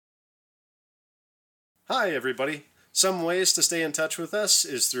Hi, everybody. Some ways to stay in touch with us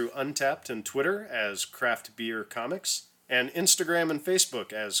is through Untappd and Twitter as Craft Beer Comics, and Instagram and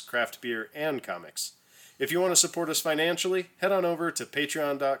Facebook as Craft Beer and Comics. If you want to support us financially, head on over to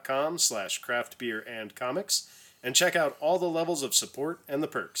patreon.com/craftbeerandcomics and check out all the levels of support and the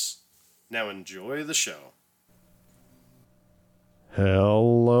perks. Now enjoy the show.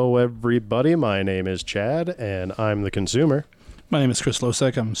 Hello, everybody. My name is Chad, and I'm the consumer. My name is Chris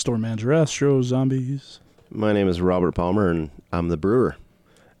Losek. I'm store manager at Astro Zombies. My name is Robert Palmer, and I'm the brewer.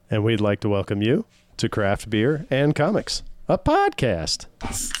 And we'd like to welcome you to Craft Beer and Comics, a podcast.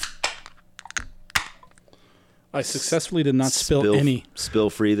 I successfully did not spill any. Spill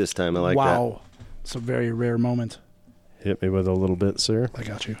free this time. I like that. Wow. It's a very rare moment. Hit me with a little bit, sir. I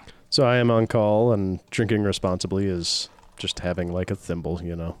got you. So I am on call, and drinking responsibly is just having like a thimble,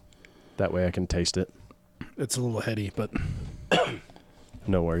 you know. That way I can taste it. It's a little heady, but...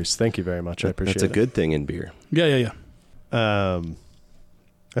 No worries. Thank you very much. I appreciate it. That's a good thing in beer. Yeah.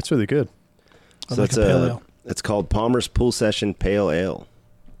 That's really good. I like a pale ale. It's called Palmer's Pool Session Pale Ale.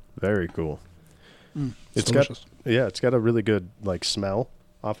 Very cool. It's delicious. It's got a really good like smell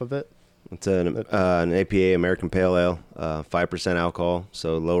off of it. It's an APA American Pale Ale, 5% alcohol,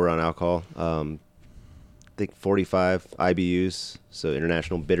 so lower on alcohol. I think 45 IBUs, so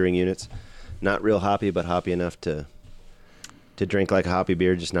international bittering units. Not real hoppy, but hoppy enough to drink like a hoppy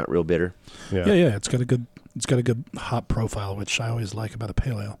beer, just not real bitter. Yeah. It's got a good hop profile, which I always like about a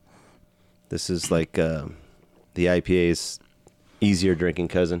pale ale. This is like the IPA's easier drinking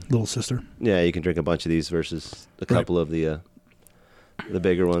cousin. Little sister. Yeah, you can drink a bunch of these versus a couple of the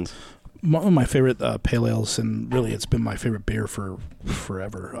bigger ones. One of my favorite pale ales, and really it's been my favorite beer for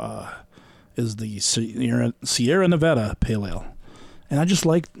forever, is the Sierra Nevada Pale Ale. And I just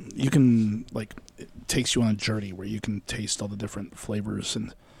like, you can, like, it takes you on a journey where you can taste all the different flavors.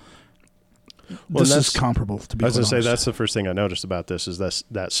 And this is comparable, to be honest. I was going to say, that's the first thing I noticed about this, is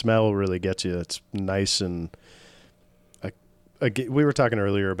that smell really gets you. It's nice, and we were talking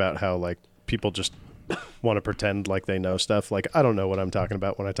earlier about how, like, people just want to pretend like they know stuff. Like, I don't know what I'm talking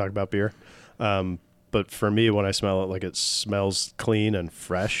about when I talk about beer. But for me, when I smell it, like, it smells clean and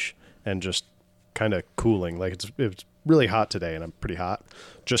fresh and just kind of cooling. Like, it's really hot today, and I'm pretty hot.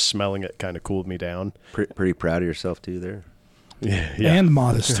 Just smelling it kind of cooled me down. Pretty proud of yourself too there. Yeah. And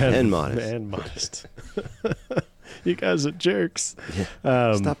modest. And modest. You guys are jerks.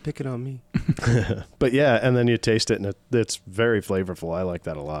 Yeah. Stop picking on me. But yeah, and then you taste it, and it's very flavorful. I like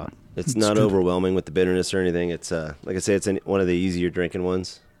that a lot. It's not good. Overwhelming with the bitterness or anything. It's like I say, it's one of the easier drinking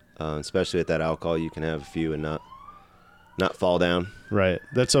ones. Especially with that alcohol, you can have a few and not fall down. Right.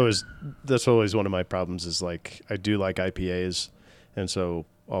 That's always one of my problems, is like, I do like IPAs, and so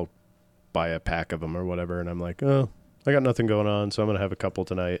I'll buy a pack of them or whatever, and I'm like, oh, I got nothing going on, so I'm going to have a couple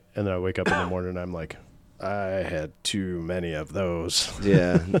tonight. And then I wake up in the morning and I'm like, I had too many of those.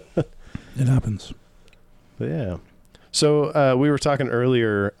 Yeah. It happens. But yeah. So we were talking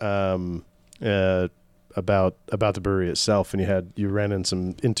earlier about the brewery itself, and you ran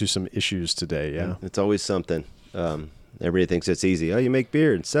into some issues today. Yeah. It's always something. Everybody thinks it's easy. Oh, you make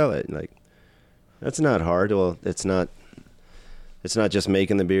beer and sell it. Like, that's not hard. Well, it's not just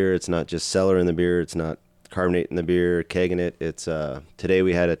making the beer. It's not just cellaring the beer. It's not carbonating the beer, kegging it. It's today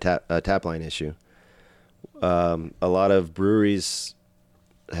we had a tap line issue. A lot of breweries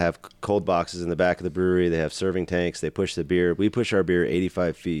have cold boxes in the back of the brewery. They have serving tanks. They push the beer. We push our beer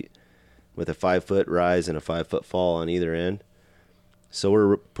 85 feet with a 5-foot rise and a 5-foot fall on either end. So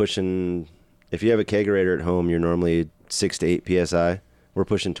we're pushing, if you have a kegerator at home, you're normally 6 to 8 PSI. We're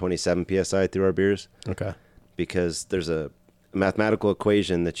pushing 27 PSI through our beers. Okay. Because there's a mathematical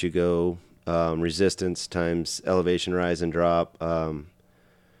equation that you go resistance times elevation rise and drop,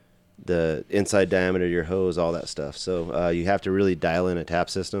 the inside diameter of your hose, all that stuff. So you have to really dial in a tap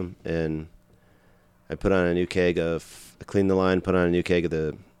system. And I put on a new keg I cleaned the line, put on a new keg of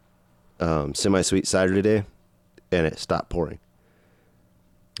the semi-sweet cider today, and it stopped pouring.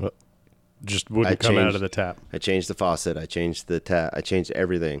 Just wouldn't come out of the tap. I changed the faucet. I changed the tap. I changed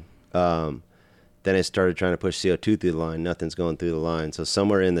everything. Then I started trying to push CO2 through the line. Nothing's going through the line. So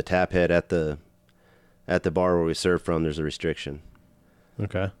somewhere in the tap head at the bar where we serve from, there's a restriction.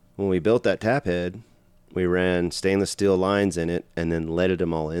 Okay. When we built that tap head, we ran stainless steel lines in it and then leaded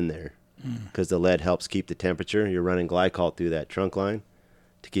them all in there because the lead helps keep the temperature. You're running glycol through that trunk line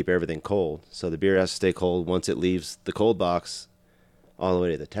to keep everything cold. So the beer has to stay cold once it leaves the cold box all the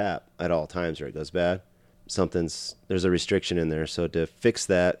way to the tap at all times or it goes bad. There's a restriction in there. So to fix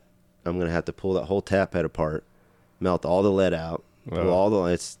that, I'm going to have to pull that whole tap head apart, melt all the lead out, pull all the,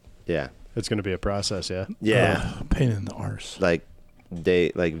 it's going to be a process. Yeah. Yeah. Pain in the arse. Like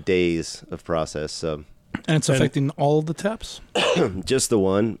days of process. So And it's affecting all of the taps? Just the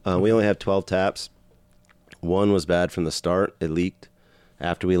one. We only have 12 taps. One was bad from the start. It leaked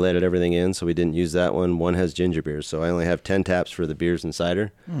after we let everything in, so we didn't use that one. One has ginger beers, so I only have 10 taps for the beers and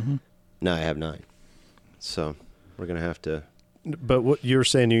cider. Mm-hmm. Now I have 9. So we're going to have to... But what you're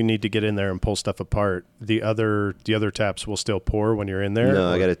saying, you need to get in there and pull stuff apart. The other taps will still pour when you're in there? No,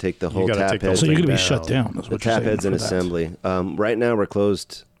 I got to take the whole tap head. So you're going to be down. shut down. Is The what you're tap saying head's in for that. assembly. Right now we're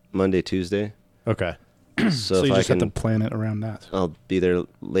closed Monday, Tuesday. Okay. So if you I just can, have to plan it around that. I'll be there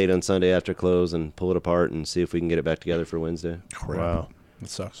late on Sunday after close and pull it apart and see if we can get it back together for Wednesday. Crap. Wow. It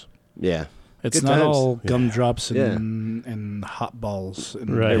sucks. Yeah. It's Good not times. all gumdrops Yeah. and hot balls.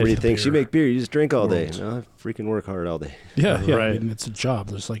 And Right. Everybody the thinks you beer make beer, you just drink all day. world. No, I freaking work hard all day. Yeah, yeah. Right. I mean, it's a job.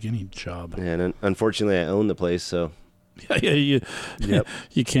 There's like any job. And unfortunately, I own the place, so Yeah, you, Yep.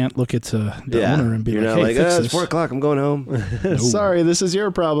 you can't look at the yeah. owner and be You're like, not hey, like, fix it's this. 4 o'clock, I'm going home. Sorry, this is your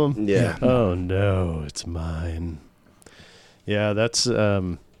problem. Yeah. Oh no, it's mine. Yeah, that's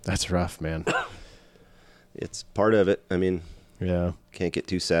rough, man. It's part of it. I mean, Yeah. can't get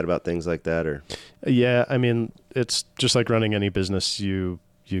too sad about things like that. Or Yeah, I mean, it's just like running any business. You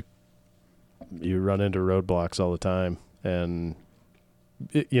run into roadblocks all the time, and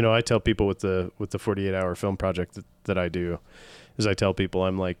I tell people with the 48-hour film project that I do, is I tell people,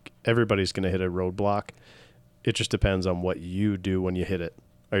 I'm like, everybody's going to hit a roadblock. It just depends on what you do when you hit it.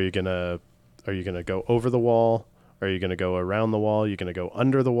 Are you gonna go over the wall? Are you gonna go around the wall? Are you gonna go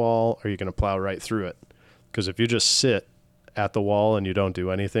under the wall? Are you gonna plow right through it? Because if you just sit at the wall and you don't do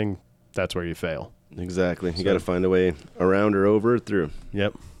anything, that's where you fail. exactly, you got to find a way around or over or through.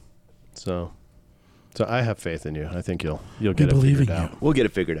 Yep. So I have faith in you. I think you'll We get it believe figured in you. out. We'll get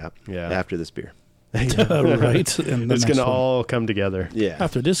it figured out. Yeah. After this beer. right? And the It's next gonna one. all come together. Yeah.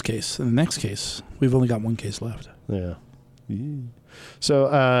 After this case, and the next case, we've only got one case left. Yeah.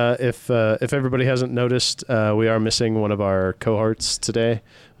 So if everybody hasn't noticed, we are missing one of our cohorts today,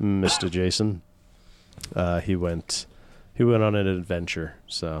 Mr. Jason. He went on an adventure.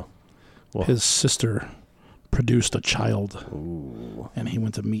 So well, His sister produced a child, ooh. and he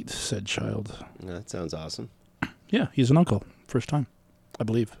went to meet said child. That sounds awesome. Yeah, he's an uncle. First time, I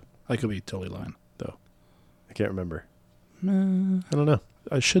believe. I could be totally lying, though. I can't remember. Uh, I don't know.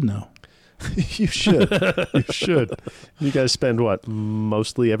 I should know. You should. You should. You guys spend what?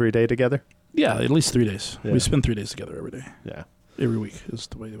 Mostly every day together? Yeah, at least 3 days. Yeah. We spend 3 days together every day. Yeah. Every week is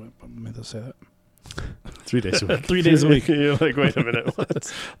the way I meant to say that. 3 days a week. 3 days a week. You're like, wait a minute. What?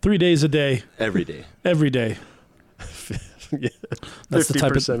 3 days a day, Every day. every day. Yeah. That's the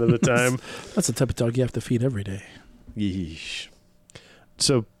type of 50% of the time. That's the type of dog you have to feed every day. Yeesh.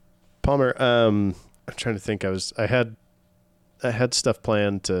 So, Palmer, I'm trying to think. I had stuff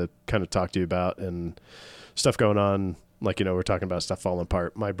planned to kind of talk to you about, and stuff going on. Like, we're talking about stuff falling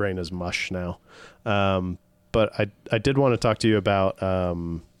apart. My brain is mush now. But I did want to talk to you about.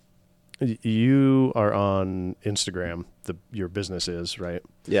 You are on Instagram. Your business is, right?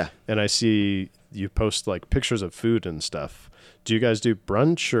 Yeah. And I see you post like pictures of food and stuff. Do you guys do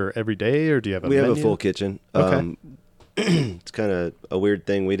brunch or every day, or do you have a We have a menu? full kitchen. Okay. It's kind of a weird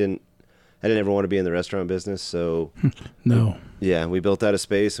thing. I didn't ever want to be in the restaurant business, so No. yeah, we built out a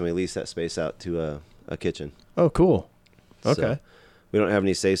space and we leased that space out to a kitchen. Oh, cool. So Okay. we don't have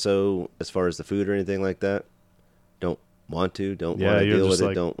any say-so as far as the food or anything like that. Don't want to. Don't Yeah, want to you're deal just with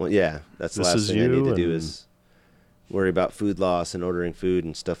like, it. Don't want. Yeah, that's the this last is thing I need you to do and- is worry about food loss and ordering food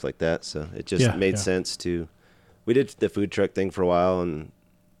and stuff like that. So it just Yeah, made yeah. sense to. We did the food truck thing for a while and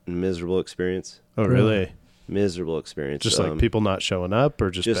miserable experience. Oh, Really? really? Miserable experience. Just like people not showing up,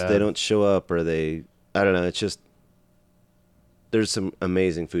 or just bad? they don't show up, or I don't know. It's just there's some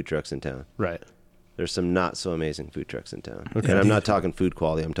amazing food trucks in town. Right. There's some not so amazing food trucks in town. Okay. And I'm not talking food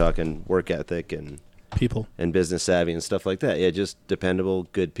quality. I'm talking work ethic and People. business savvy and stuff like that. Yeah, just dependable,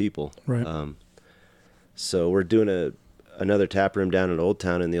 good people. Right. So we're doing another tap room down in Old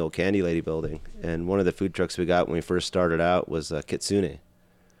Town in the old Candy Lady building. And one of the food trucks we got when we first started out was Kitsune.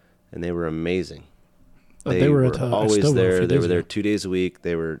 And they were amazing. They were at always Estova a there. few They days were there ago. 2 days a week.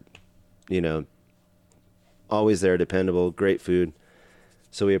 They were, always there, dependable, great food.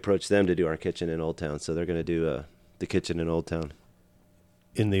 So we approached them to do our kitchen in Old Town. So they're going to do the kitchen in Old Town.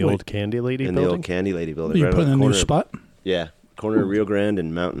 In the Wait. old Candy Lady In building? the old Candy Lady building. You right put on in the a new corner. spot? Yeah. Corner of Rio Grande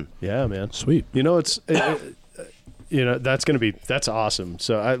and Mountain. Yeah, man. Sweet. That's awesome.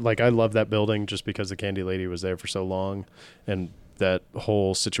 So I love that building just because the Candy Lady was there for so long, and that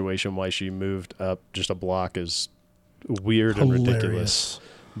whole situation why she moved up just a block is weird and ridiculous. Hilarious.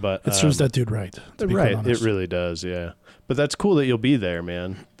 But It serves that dude right. To be quite right, it honest. really does. Yeah, but that's cool that you'll be there,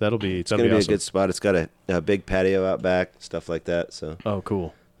 man. That'll be It's going to be awesome. a good spot. It's got a big patio out back, stuff like that. So Oh,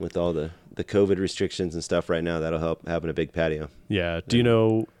 cool. with all the the COVID restrictions and stuff right now, that'll help having a big patio. Yeah. Do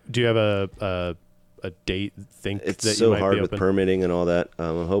you have a date think It's that so you might hard be with open? permitting and all that.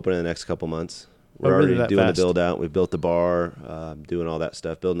 I'm hoping in the next couple months. We're really already that doing fast? the build out. We've built the bar, doing all that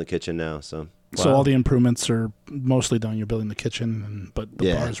stuff, building the kitchen now. So So Wow. all the improvements are mostly done. You're building the kitchen, but the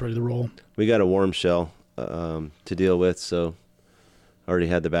Yeah. bar's ready to roll. we got a warm shell to deal with. So already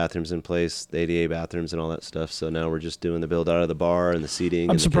had the bathrooms in place, the ADA bathrooms and all that stuff. So now we're just doing the build out of the bar and the seating. I'm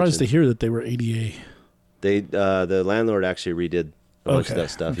and the surprised to kitchen. hear that they were ADA. The landlord actually redid a bunch of Okay, that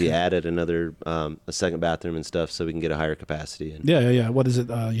stuff. He okay. added another a second bathroom and stuff so we can get a higher capacity. And Yeah. What is it?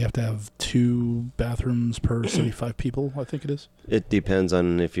 You have to have 2 bathrooms per 75 people, I think it is. it depends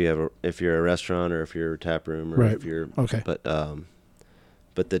on if you're a restaurant or if you're a tap room or Right. if you're. Okay.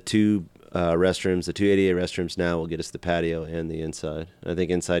 But the 2 restrooms, the 2 ADA restrooms now will get us the patio and the inside. I think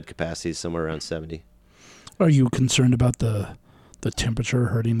inside capacity is somewhere around 70. Are you concerned about the temperature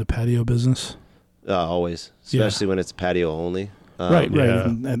hurting the patio business? Always, Yeah. especially when it's patio only. Right. yeah.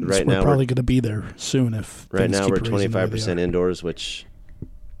 And Right we're now probably going to be there soon if Right things now keep we're raising the way they 25% are. indoors, which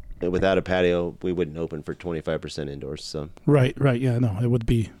without a patio we wouldn't open for 25% indoors. So Right. Yeah. No, it would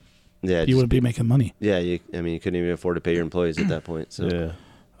be. yeah, You wouldn't be making money. Yeah, you couldn't even afford to pay your employees at that point. So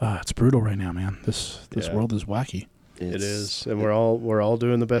Yeah. It's brutal right now, man. This Yeah. world is wacky. It it's, is, and we're all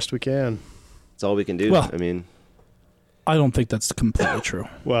doing the best we can. It's all we can do. Well- I mean, I don't think that's completely true.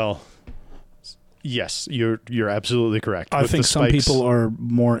 Well, yes, you're absolutely correct. I With think the some spikes- people are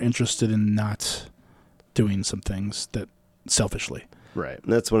more interested in not doing some things that selfishly. right.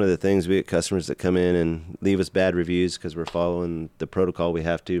 and that's one of the things we get customers that come in and leave us bad reviews because we're following the protocol we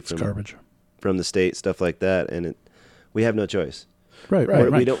have to It's from garbage. the state, stuff like that, and we have no choice. Right.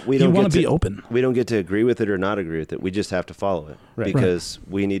 We don't you get want to to be open. We don't get to agree with it or not agree with it. We just have to follow it Right. because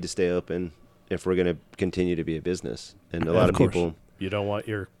we need to stay open if we're going to continue to be a business. And a Yeah, lot of of course. people, You don't want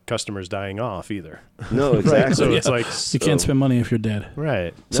your customers dying off either. no, exactly. So Yeah. it's like You can't So- spend money if you're dead.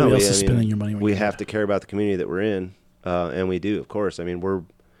 right. Somebody else I is mean, spending your money. When We you're have dead. to care about the community that we're in, and we do, of course. I mean, when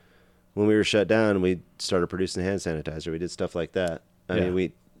we were shut down, we started producing hand sanitizer. We did stuff like that. I Yeah.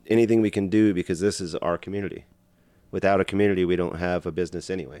 mean, anything we can do because this is our community. Without a community, we don't have a business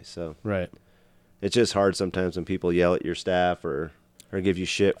anyway. So Right. it's just hard sometimes when people yell at your staff or give you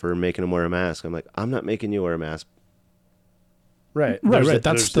shit for making them wear a mask. I'm like, I'm not making you wear a mask. Right. Right. There's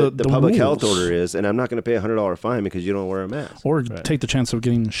That's there's The public health rules. order is, and I'm not going to pay a $100 fine because you don't wear a mask. Or Right. take the chance of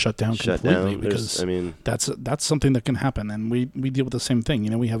getting shut down Shut completely down. because I mean, that's something that can happen, and we deal with the same thing. You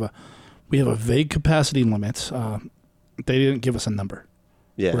know, we have a vague capacity limit. They didn't give us a number.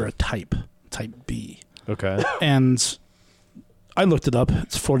 yeah. We're a type B, Okay. and I looked it up.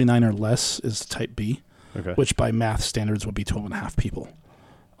 It's 49 or less is type B, Okay. which by math standards would be 12 and a half people.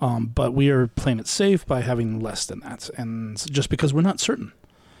 But we are playing it safe by having less than that, and just because we're not certain,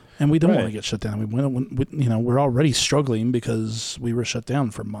 and we don't want to Right. get shut down. We're already struggling because we were shut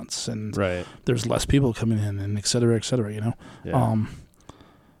down for months, and Right. there's less people coming in, and et cetera, et cetera. You know, Yeah.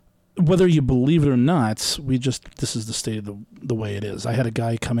 whether you believe it or not, this is the state of the way it is. I had a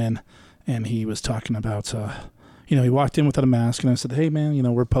guy come in, and he was talking about. He walked in without a mask, and I said, "Hey, man,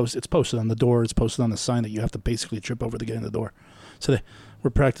 it's posted on the door. It's posted on the sign that you have to basically trip over to get in the door." So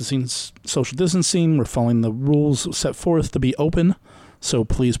we're practicing social distancing. We're following the rules set forth to be open. So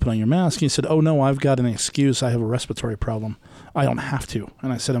please put on your mask. He said, "Oh no, I've got an excuse. I have a respiratory problem. I don't have to."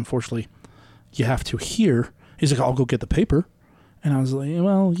 And I said, "Unfortunately, you have to here." He's like, "I'll go get the paper." And I was like,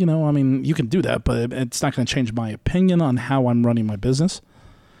 "Well, you can do that, but it's not going to change my opinion on how I'm running my business."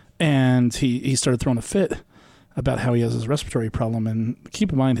 And he started throwing a fit about how he has his respiratory problem. And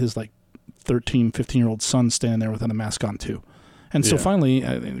keep in mind, his 13, 15-year-old son standing there without a mask on too. And so Yeah. finally,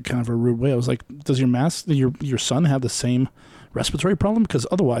 in kind of a rude way, I was like, "Does your son have the same respiratory problem? Because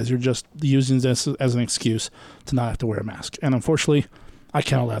otherwise, you're just using this as an excuse to not have to wear a mask." And unfortunately, I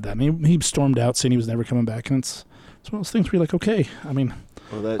can't allow that. And he stormed out saying he was never coming back. And it's one of those things where you're like, okay, I mean,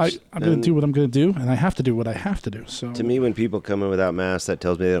 Well, I'm going to do what I'm going to do, and I have to do what I have to do. So To me, when people come in without masks, that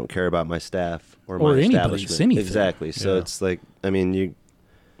tells me they don't care about my staff or my anybody's establishment. anything. Exactly. So Yeah. it's like, I mean,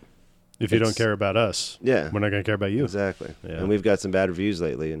 If you don't it's- care about us, yeah, we're not going to care about you. exactly. Yeah. And we've got some bad reviews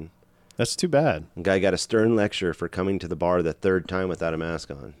lately, and That's too bad. a guy got a stern lecture for coming to the bar the 3rd time without a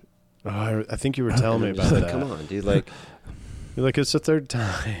mask on. Oh, I think you were telling me I'm about just like, that. come on, dude. Like, You're like, it's the 3rd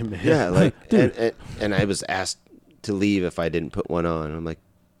time. Man. yeah, like, Dude. and I was asked to leave if I didn't put one on. I'm like,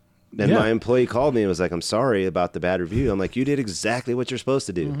 then Yeah. my employee called me and was like, "I'm sorry about the bad review." I'm like, "You did exactly what you're supposed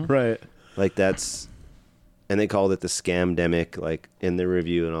to do." Right. Like that's, and they called it the scamdemic, like in the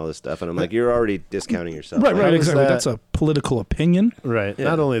review and all this stuff. And I'm like, you're already discounting yourself. right, Like, right, is exactly. that- That's a political opinion. Right. Yeah.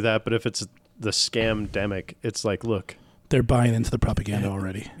 Not only that, but if it's the scamdemic, it's like, look, they're buying into the propaganda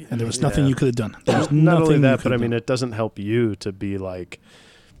already, and there was nothing Yeah. you could have done. There was Not nothing only you that, could but I have mean, done. it doesn't help you to be like,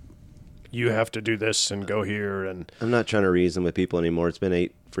 you have to do this and go here and I'm not trying to reason with people anymore. It's been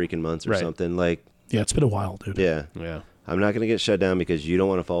 8 freaking months or Right. something. Like, Yeah, it's been a while, dude. yeah, yeah. I'm not going to get shut down because you don't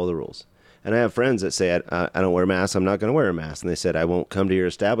want to follow the rules. And I have friends that say, I don't wear masks. I'm not going to wear a mask. And they said, I won't come to your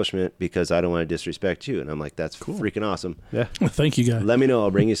establishment because I don't want to disrespect you. And I'm like, that's freaking awesome. Yeah. Thank you, guys. Let me know. I'll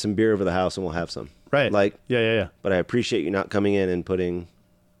bring you some beer over the house and we'll have some. Right. Like, Yeah. but I appreciate you not coming in and putting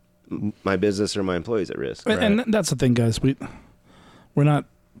my business or my employees at risk. And that's the thing, guys. We're not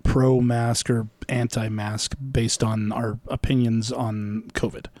pro-mask or anti-mask based on our opinions on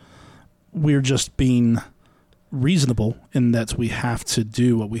COVID. We're just being reasonable in that we have to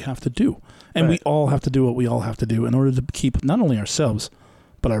do what we have to do. And we Right. all have to do what we all have to do in order to keep not only ourselves,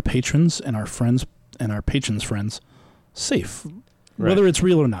 but our patrons and our friends and our patrons' friends safe, whether it's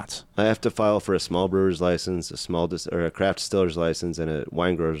real or not. I have to file for a small brewer's license, or a craft distiller's license, and a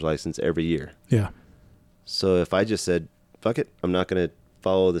wine grower's license every year. Yeah. So if I just said, fuck it, I'm not going to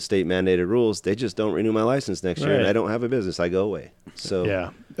follow the state mandated rules, they just don't renew my license next year and Right. I don't have a business. I go away. So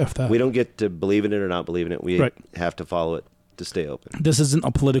Yeah. F that. we don't get to believe in it or not believe in it. We Right. have to follow it to stay open. This isn't a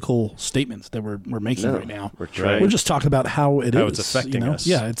political statement that we're making No, right now. we're trying. We're just talking about how it is. How it's affecting you know? us.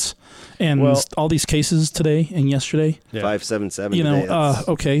 Yeah, it's and Well- all these cases today and yesterday. Yeah. 577 You know, today, that's-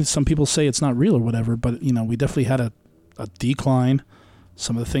 okay, some people say it's not real or whatever, but you know, we definitely had a decline.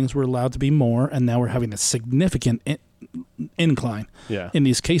 Some of the things were allowed to be more, and now we're having a significant incline Yeah. in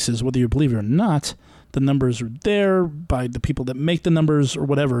these cases, whether you believe it or not. The numbers are there by the people that make the numbers or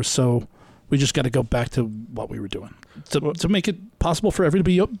whatever. So we just got to go back to what we were doing to make it possible for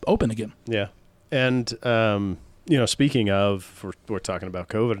everybody to be open again. Yeah. And, speaking of, we're talking about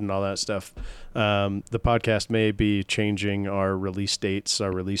COVID and all that stuff. The podcast may be changing our release dates,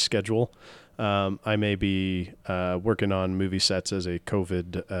 our release schedule. I may be working on movie sets as a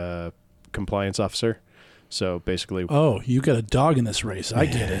COVID compliance officer. So basically, Oh, you got a dog in this race. I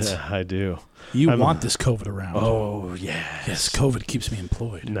get it. Yeah, I do. You I'm- want this COVID around. Oh, yeah. Yes, COVID keeps me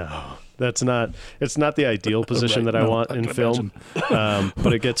employed. No, it's not the ideal position Right, that I no, want I in can film.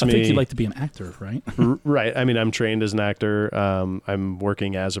 But it gets I me. think you'd like to be an actor, right? Right. I mean, I'm trained as an actor. I'm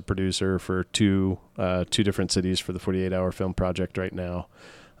working as a producer for two different cities for the 48-hour film project right now,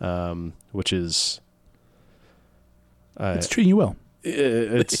 which is It's treating you well.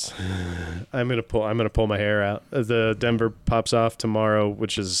 it's. I'm gonna pull my hair out. The Denver pops off tomorrow,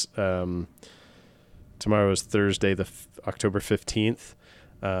 which is tomorrow is Thursday, October 15th.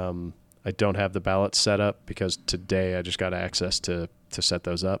 I don't have the ballots set up because today I just got access to set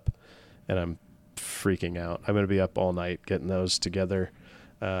those up, and I'm freaking out. I'm going to be up all night getting those together.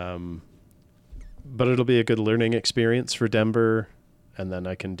 But it'll be a good learning experience for Denver, and then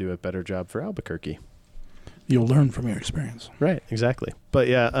I can do a better job for Albuquerque. You'll learn from your experience. Right, exactly. But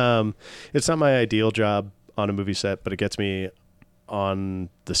yeah, it's not my ideal job on a movie set, but it gets me on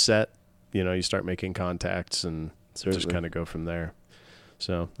the set. You know, you start making contacts and just Certainly. kind of go from there.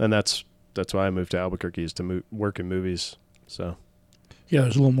 So, and that's why I moved to Albuquerque, is to work in movies. So, Yeah,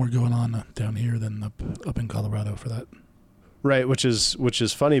 there's a little more going on down here than up in Colorado for that. right, which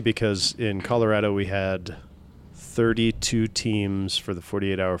is funny because in Colorado we had 32 teams for the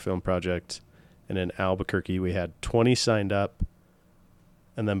 48-hour film project, and in Albuquerque we had 20 signed up,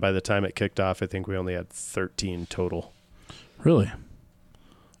 and then by the time it kicked off, I think we only had 13 total. Really?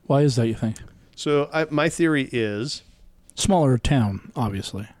 Why is that, you think? So my theory is, Smaller town,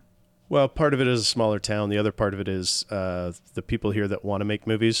 obviously. well, part of it is a smaller town. The other part of it is the people here that want to make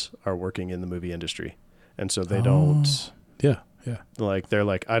movies are working in the movie industry, and so they don't Yeah. they're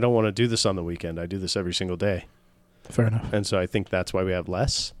like, I don't want to do this on the weekend. I do this every single day, Fair enough. and so I think that's why we have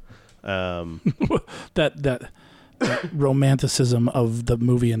less. That romanticism of the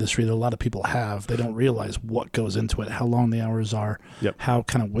movie industry that a lot of people have, they don't realize what goes into it, how long the hours are, Yep. how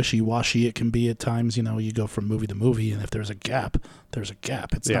kind of wishy-washy it can be at times. You know, you go from movie to movie, and if there's a gap, there's a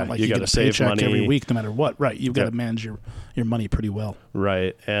gap. It's Yeah, not like you you gotta get a save paycheck money. every week no matter what. Right, you've got to Yep. manage your money pretty well.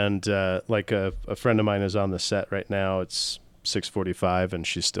 Right, and like a friend of mine is on the set right now. It's 6:45, and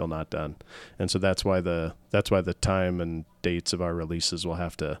she's still not done, and so that's why the time and dates of our releases will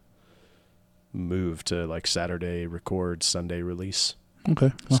have to move to like Saturday record, Sunday release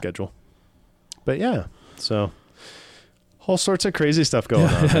Okay. Well, schedule. But yeah, so all sorts of crazy stuff going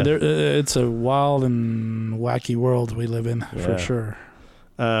on. yeah, man. it's a wild and wacky world we live in, for Yeah. sure.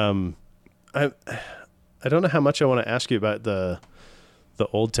 I don't know how much I want to ask you about the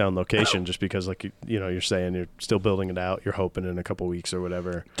Old Town location, just because like you're saying you're still building it out. You're hoping in a couple weeks or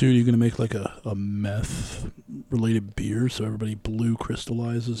whatever. Dude, you're going to make like a meth-related beer so everybody blue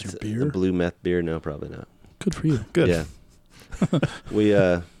crystallizes your A beer? blue meth beer? No, probably not. Good for you. Good. Yeah.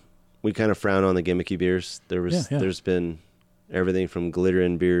 We kind of frown on the gimmicky beers. There's been everything from glitter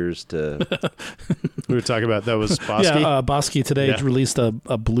in beers to We were talking about that was Bosky. Yeah, Bosky today Yeah. released a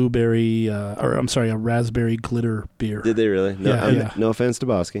blueberry, a raspberry glitter beer. Did they really? No, Yeah. no offense to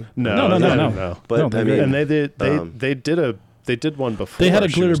Bosky. No. But No, I they're mean, And they did one before. They had a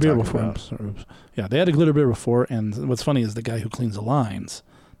she glitter was beer talking before. about. Yeah, they had a glitter beer before, and what's funny is the guy who cleans the lines,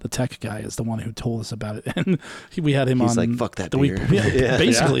 the tech guy, is the one who told us about it, and we had him he's on like, fuck that the beer. week. Yeah,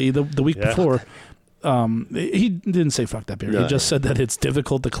 basically the week Yeah. before. He didn't say fuck that beer. No. He just said that it's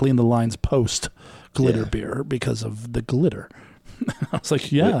difficult to clean the lines post glitter Yeah. beer because of the glitter. I was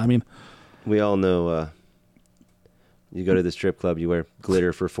like, yeah, I mean, We all know. You go to the strip club, you wear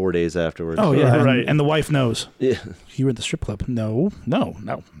glitter for 4 days afterwards. oh yeah, and, Right. and the wife knows. Yeah. You were at the strip club. No.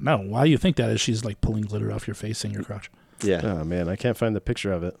 Why do you think that? Is she's like pulling glitter off your face and your crotch? Yeah. Oh man, I can't find the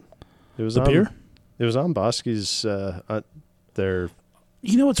picture of it. It was The on beer? It was on Bosky's. Their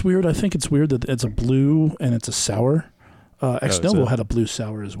You know what's weird? I think it's weird that it's a blue and it's a sour. Ex is Novo it? had a blue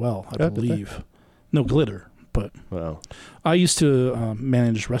sour as well, I Oh, did they? believe. No glitter, but well, I used to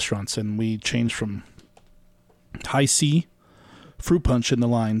manage restaurants, and we changed from High C fruit punch in the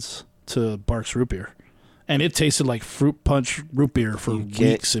lines to Barks root beer, and it tasted like fruit punch root beer for You can't-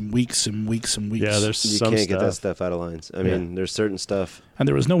 weeks and weeks and weeks and weeks. yeah. There's You some can't stuff. get that stuff out of lines. I mean, there's certain stuff. and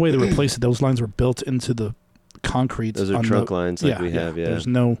there was no way to replace it. Those lines were built into the concrete. Those are on trunk the, lines like we have. Yeah. There's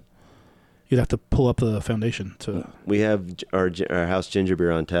no. You'd have to pull up the foundation to. We have our house ginger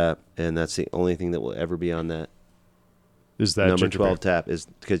beer on tap, and that's the only thing that will ever be on that Is that number ginger 12 beer? tap is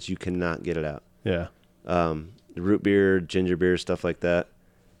because you cannot get it out. Yeah. Root beer, ginger beer, stuff like that,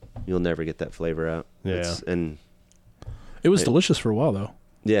 you'll never get that flavor out. Yeah. And It was Hey. delicious for a while though.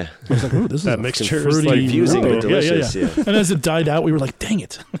 yeah, I was like, "Ooh, this is That a mixture is fruity like confusing Oh, but yeah, yeah, delicious. Yeah, And as it died out, we were like, "Dang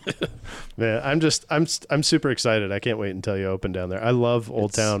it!" Yeah, I'm super excited. I can't wait until you open down there. I love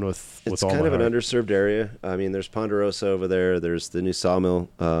Old It's- Town with it's all kind my of an heart. underserved area. I mean, there's Ponderosa over there. There's the new sawmill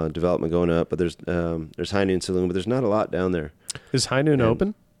development going up, but there's High Noon Saloon, but there's not a lot down there. Is High Noon And-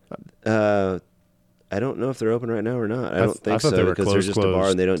 open? I don't know if they're open right now or not. I I don't th- I think thought so they were because they're just a bar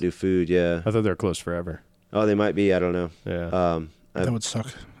closed. and they don't do food. Yeah. I thought they were closed forever. Oh, they might be. I don't know. Yeah. That would suck.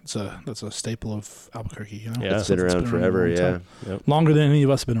 That's a staple of Albuquerque. You know, Yeah. It's been It's around a forever. long Yeah. time. Longer than any of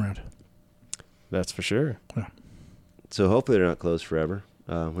us have been around. That's for sure. So hopefully they're not closed forever.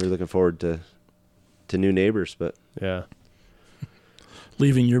 We're looking forward to new neighbors, but Yeah.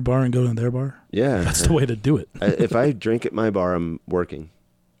 Leaving your bar and going to their bar. yeah, That's the way to do it. if I drink at my bar, I'm working.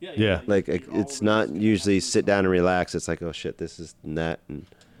 Yeah. Like it's not usually sit down and relax. It's like, oh shit, this is and that. And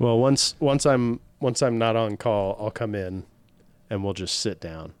Well, once I'm not on call, I'll come in and we'll just sit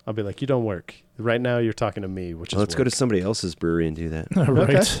down. I'll be like, "You don't work. Right now you're talking to me, which is let's go to work." somebody else's brewery and do that. right.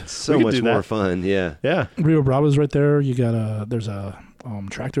 It's so We could much do more that. fun. Yeah. Yeah. Rio Bravo's right there. You got there's a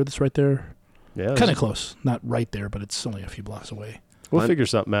tractor that's right there. Yeah. Kind of close. Not right there, but it's only a few blocks away. We'll Pon- figure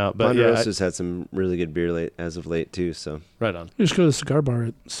something out, but yeah, Ponderosa's had some really good beer as of late too. So right on. You just go to the cigar bar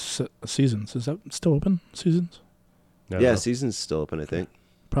at Seasons. Is that still open? Seasons? No, yeah, no. season's still open, I think.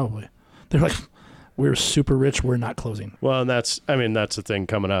 Probably. They're like, we're super rich. We're not closing. Well, and that's the thing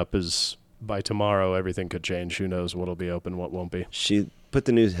coming up is by tomorrow everything could change. Who knows what'll be open, what won't be. She put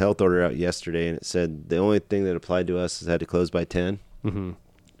the new health order out yesterday, and it said the only thing that applied to us is had to close by 10. Mm-hmm.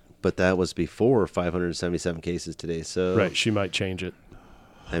 But that was before 577 cases today. So Right. She might change it.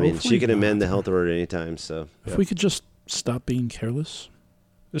 I mean, Hopefully she can amend not. the health order anytime. So If we could just stop being careless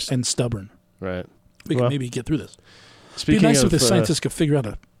Just- and stubborn, Right. we Well, could maybe get through this. Speaking It'd be nice of if the scientists could figure out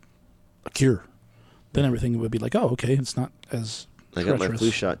a cure. Then everything would be like, oh, okay, it's not as I got my treacherous.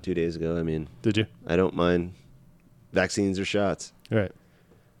 flu shot 2 days ago. I mean, did you? I don't mind vaccines or shots. Right.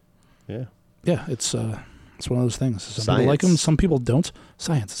 Yeah. Yeah, it's one of those things. Some people like them, Science. some people don't.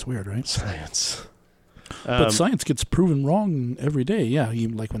 Science is weird, right? Science. But science gets proven wrong every day. Yeah, you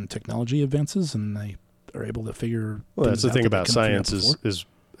like when technology advances and they are able to figure. Well, that's things the out thing that they about couldn't figure out science before. is,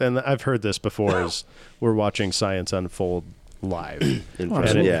 and I've heard this before, is we're watching science unfold live. In Oh, front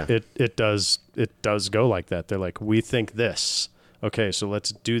of- And absolutely. yeah. it does go like that. They're like, we think this. Okay, so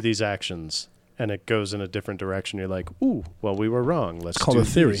let's do these actions. And it goes in a different direction. You're like, ooh, well, we were wrong. Let's called do a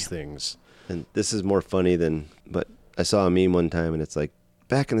theory. these things. And this is more funny than, but I saw a meme one time, and it's like,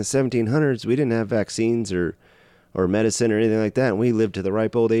 back in the 1700s, we didn't have vaccines or medicine or anything like that, and we lived to the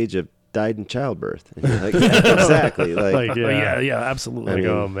ripe old age of died in childbirth. And you're like, yeah, exactly. Like, Like, yeah, absolutely. I Like,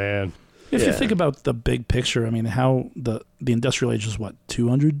 mean, oh, man. If you yeah. think about the big picture, I mean, how the industrial age is what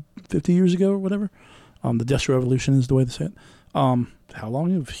 250 years ago or whatever. The industrial revolution is the way they say it. How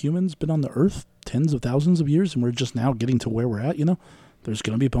long have humans been on the earth? Tens of thousands of years, and we're just now getting to where we're at. You know, There's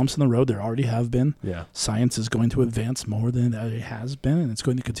going to be bumps in the road. There already have been. Yeah. Science is going to advance more than it has been, and it's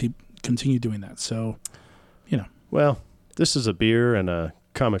going to continue doing that. So, Well, this is a beer and a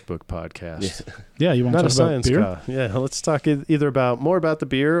comic book podcast. Yeah, you want Not to a talk about science beer? guy. Yeah, let's talk either more about the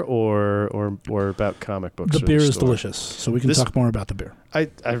beer or about comic books. The or beer is story. delicious, so we can talk more about the beer. I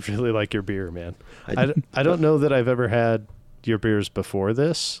really like your beer, man. I don't know that I've ever had your beers before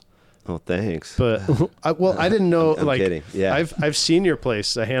this. Oh, thanks. But I didn't know. I'm kidding. Yeah. I've seen your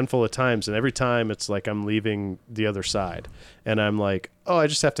place a handful of times, and every time it's like I'm leaving the other side, and I'm like, oh, I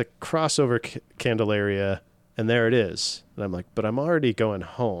just have to cross over Candelaria, and there it is. And I'm like, but I'm already going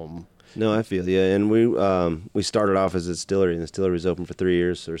home. No, I feel yeah. And we started off as a distillery, and the distillery was open for 3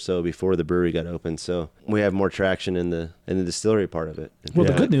 years or so before the brewery got open. So we have more traction in the distillery part of it. Well,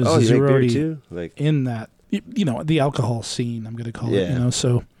 the good news oh, is you you're make beer already too? Like in that, the alcohol scene, I'm going to call it,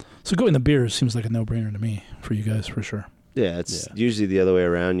 So going to beer seems like a no-brainer to me for you guys, for sure. yeah, it's usually the other way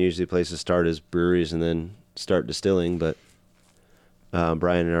around. Usually places start as breweries and then start distilling, but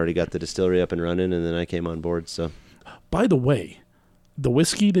Brian had already got the distillery up and running, and then I came on board. So, by the way, the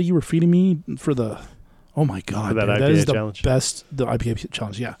whiskey that you were feeding me for the, oh my God, For that dude, IPA that is the challenge? best, the IPA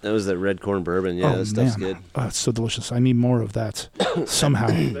challenge, yeah. that was that red corn bourbon. Yeah, oh, that stuff's man. good. Oh, it's so delicious. I need more of that somehow.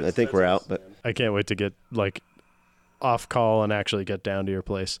 I think we're out, but I can't wait to get off call and actually get down to your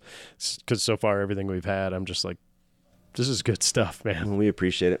place, because so far everything we've had, I'm just like, this is good stuff, man. we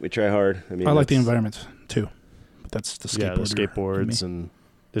appreciate it. We try hard. I mean, I like the environment too, but that's the Yeah, the skateboards, and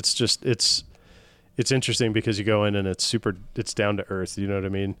it's just it's interesting because you go in and it's down to earth. You know what I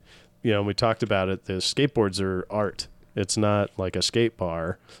mean? And we talked about it. The skateboards are art. It's not like a skate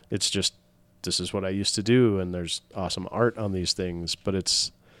bar. It's just, this is what I used to do, and there's awesome art on these things, but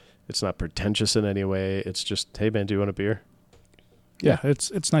it's not pretentious in any way. It's just, hey man, do you want a beer? Yeah,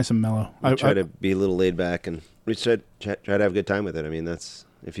 it's nice and mellow. We try to be a little laid back, and we try to have a good time with it. I mean, that's,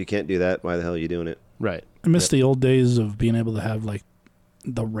 if you can't do that, why the hell are you doing it? Right. I miss the old days of being able to have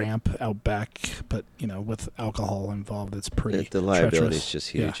the ramp out back, but with alcohol involved, it's pretty. The liability treacherous. is just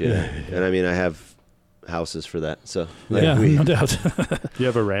huge. Yeah. And I mean, I have houses for that. So no doubt. You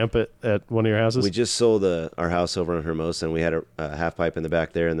have a ramp at one of your houses? we just sold our house over on Hermosa, and we had a half pipe in the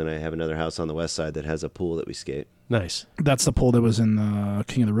back there, and then I have another house on the west side that has a pool that we skate. Nice. That's the pool that was in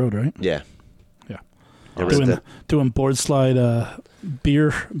King of the Road, right? Yeah. Yeah. There was Doing board slide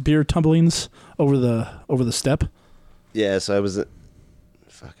beer tumblings over the step. Yeah, so I was, I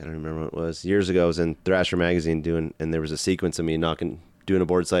don't remember what it was. Years ago, I was in Thrasher magazine and there was a sequence of me doing a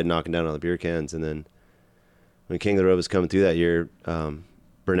board slide, knocking down all the beer cans, and then when King of the Road was coming through that year,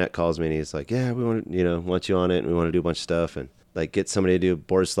 Burnett calls me and he's like, "Yeah, we want you on it, and we want to do a bunch of stuff, and get somebody to do a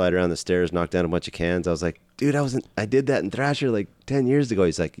board slide around the stairs, knock down a bunch of cans." I was like, "Dude, I did that in Thrasher 10 years ago."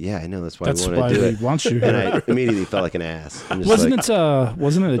 He's like, "Yeah, I know. That's why we want to do it." Wants you. And I immediately felt like an ass. I'm just Wasn't like,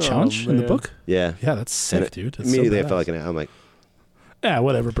 it a challenge in the man. book? Yeah. Yeah, that's sick, And dude. That's immediately so I felt like an ass. I'm like, yeah,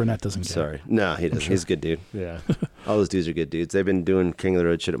 whatever. Burnett doesn't care. sorry. No, he doesn't. sure. He's a good dude. Yeah. All those dudes are good dudes. They've been doing King of the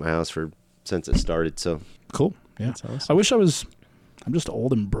Road shit at my house since it started. So Cool. Yeah. That's awesome. I wish I'm just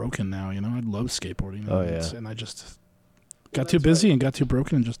old and broken now, I love skateboarding. Oh, yeah. And I just got too busy and got too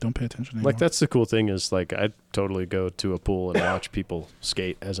broken and just don't pay attention anymore. That's the cool thing is I'd totally go to a pool and watch people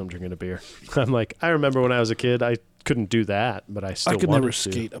skate as I'm drinking a beer. I'm like, I remember when I was a kid, I couldn't do that, but I still I could wanted never to.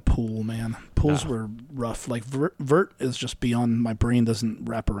 skate a pool, man. Pools were rough. Vert is just beyond my brain. Doesn't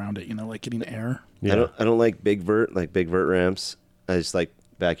wrap around it. Getting air. Yeah. I don't like big vert ramps. I just like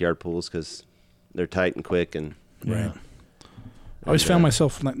backyard pools because they're tight and quick and Yeah. I always found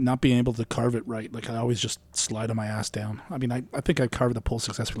myself not being able to carve it right. I always just slide on my ass down. I mean, I think I carved the pool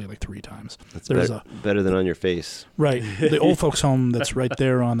successfully 3 times. that's There's better than on your face. Right. The old folks home that's right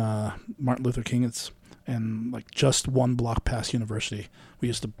there on Martin Luther King. And just 1 block past University. We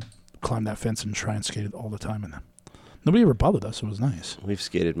used to climb that fence and try and skate it all the time. And nobody ever bothered us. It was nice. We've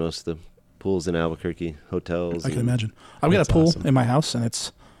skated most of the pools in Albuquerque, hotels. I can imagine. I've got a That's pool awesome. in my house,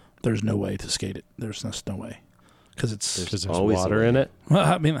 and there's no way to skate it. There's just no way. Because Because there's always a water way. in it. well,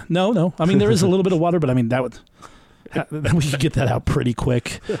 I mean, no. I mean, there is a little bit of water, but I mean, that would we could get that out pretty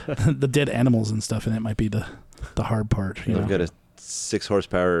quick. The dead animals and stuff, and it might be the hard part. We've got a 6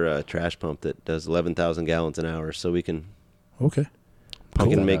 horsepower trash pump that does 11,000 gallons an hour, so we can Okay.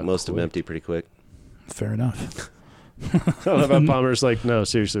 make most of them empty pretty quick. Fair enough. I love how Palmer's like, no,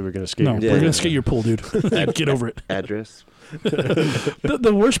 seriously, we're going to skate. No, your we're pool." gonna skate your pool, dude. Get over it. Address?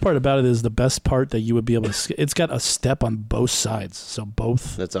 The worst part about it is the best part that you would be able to. It's got a step on both sides, so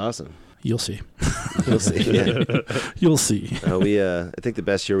both. That's awesome. You'll see. We'll see. Yeah. You'll see. I think the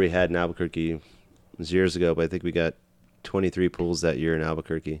best year we had in Albuquerque was years ago, but I think we got 23 pools that year in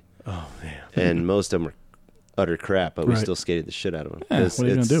Albuquerque. Oh, man. And most of them were utter crap, but we Right. still skated the shit out of them. Yeah, what are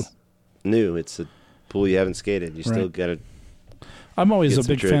you gonna do? New. It's a pool you haven't skated. You still Right. got to. I'm always Get a some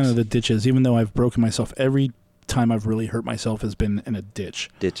big fan tricks. of the ditches, even though I've broken myself. Every time I've really hurt myself has been in a ditch.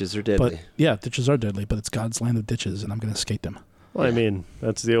 Ditches are deadly. But yeah, ditches are deadly, but it's God's land of ditches, and I'm going to skate them. Well, I mean,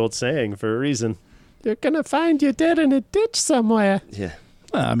 that's the old saying for a reason. You're gonna find you dead in a ditch somewhere. Yeah.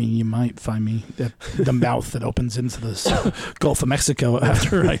 I mean, you might find me at the mouth that opens into the Gulf of Mexico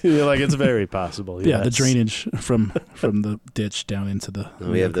after I. You're like, it's very possible. Yeah, the yes. drainage from the ditch down into the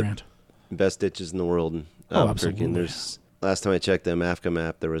We have the- Grande. Best ditches in the world in Oh, Albuquerque. absolutely. And there's last time I checked the AFCA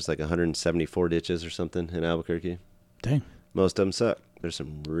map, there was like 174 ditches or something in Albuquerque. Dang. Most of them suck. There's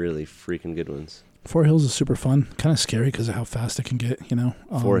some really freaking good ones. Fort Hills is super fun. Kind of scary because of how fast it can get, you know.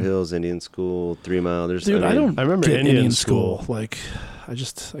 Four Hills, Indian School, 3 Mile. There's Dude, I don't I remember get Indian Indian School. school. Like, I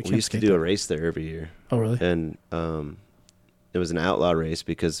can't We used to skate do a that. race there every year. Oh, really? And it was an outlaw race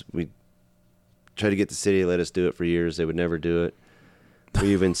because we tried to get the city to let us do it for years. They would never do it.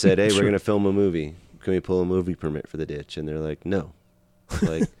 We even said, hey, Sure. we're going to film a movie. Can we pull a movie permit for the ditch? And they're like, no.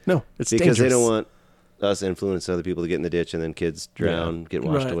 Like, No, it's because they dangerous. don't want us to influence other people to get in the ditch and then kids drown, get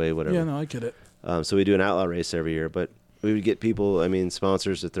washed Right. away, whatever. Yeah, no, I get it. So we do an outlaw race every year, but we would get people,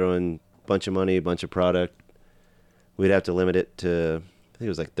 sponsors to throw in a bunch of money, a bunch of product. We'd have to limit it to, I think it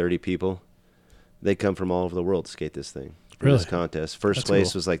was like 30 people. They come from all over the world to skate this thing. For Really? This contest. First That's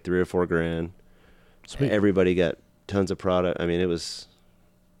place cool. was like $3 or $4 grand. Sweet. Everybody got tons of product. I mean, it was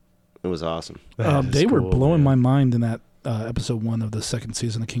awesome. That is They were cool, blowing my man. mind in that episode 1 of the second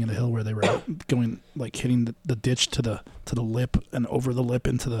season of King of the Hill, where they were going like hitting the ditch to the lip and over the lip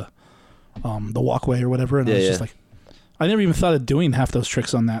into the walkway or whatever. And I Yeah, was just yeah. like, I never even thought of doing half those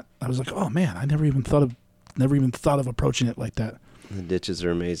tricks on that. I was like, oh man, I never even thought of approaching it like that. The ditches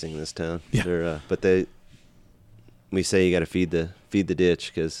are amazing in this town. Yeah. They're, but we say you got to feed the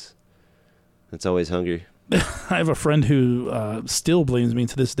ditch because it's always hungry. I have a friend who still blames me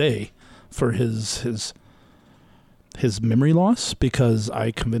to this day for his memory loss because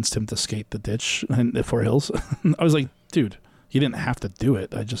I convinced him to skate the ditch in Fort Hills. I was like, dude, you didn't have to do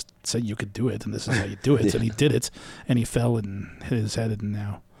it. I just said you could do it, and this is how you do it. Yeah. And he did it, and he fell and hit his head, and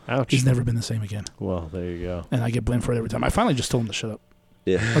now Ouch. he's never been the same again. Well, there you go. And I get blamed for it every time. I finally just told him to shut up.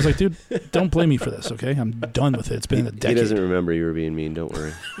 I Yeah. was like, dude, don't blame me for this, okay? I'm done with it. It's been a He decade. doesn't remember you were being mean. Don't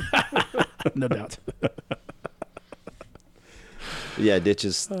worry. No doubt. Yeah,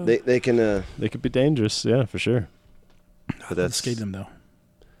 ditches. They can. They could be dangerous. Yeah, for sure. But Let's that's skate them, though.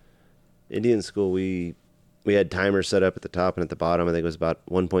 Indian School. We had timers set up at the top and at the bottom. I think it was about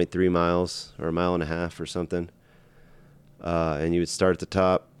 1.3 miles or a mile and a half or something. And you would start at the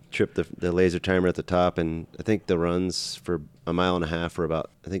top, trip the laser timer at the top, and I think the runs for a mile and a half were about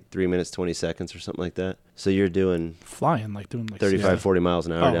 3 minutes 20 seconds or something like that. So you're doing Flying, like doing like 35, 40 miles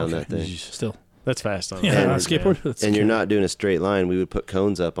an hour Oh, down okay. that thing. Still. That's fast on Yeah, a on a skateboard, skateboard. man. That's And you're scary. not doing a straight line. We would put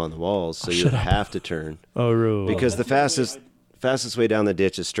cones up on the walls, so Oh, you shut would up. have to turn. Oh, really? Because the fastest way down the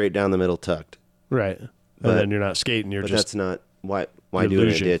ditch is straight down the middle tucked. right. And But- then you're not skating. You're But just that's not why You're do it in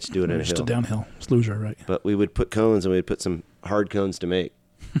a losing. ditch, do it in a Just a hill. downhill. It's loser, right? But we would put cones and we'd put some hard cones to make.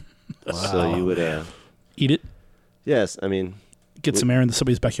 So you would Eat it. yes, I mean, Get some air in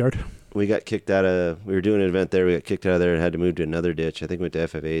somebody's backyard. we got kicked out of we were doing an event there, we got kicked out of there and had to move to another ditch. I think we went to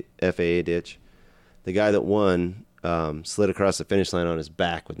FAA ditch. The guy that won slid across the finish line on his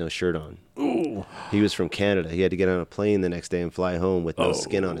back with no shirt on. Ooh. He was from Canada. He had to get on a plane the next day and fly home with no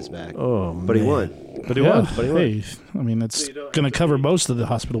skin on his back. oh, But he man. won. But he won. But he won. Hey, I mean, it's going to cover most of the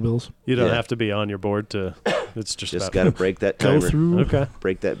hospital bills. You don't Yeah. have to be on your board to. It's just Just about got to break that Go timer. through. Okay.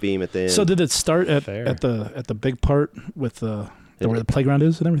 Break that beam at the end. So did it start at Fair. the big part with where the playground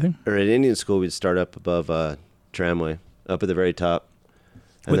is and everything? or at Indian School, we'd start up above Tramway, up at the very top.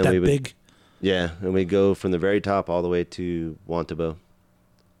 And With then that we would, big. yeah, and we go from the very top all the way to Wantabo.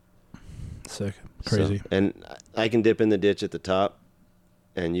 Sick. So- Crazy. and I can dip in the ditch at the top,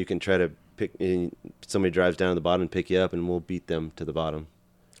 and you can try to pick. Somebody drives down to the bottom and pick you up, and we'll beat them to the bottom.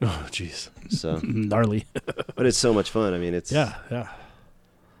 Oh, jeez. So, Gnarly. but it's so much fun. I mean, it's Yeah.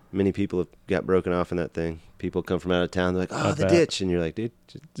 Many people have got broken off in that thing. People come from out of town. They're like, "Oh, I the bet. ditch," and you're like, "Dude,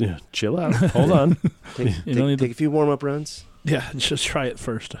 just Yeah, chill out. Hold on. take, You don't need take a few warm up runs." Yeah, just try it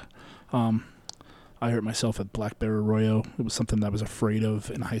first. I hurt myself at Black Bear Arroyo. It was something that I was afraid of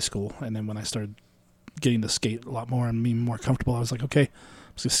in high school. And then when I started getting to skate a lot more and being more comfortable, I was like, okay,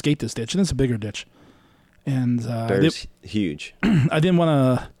 I'm just going to skate this ditch. And it's a bigger ditch. And Bear's huge. I didn't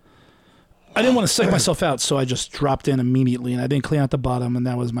want to psych myself out, so I just dropped in immediately, and I didn't clean out the bottom, and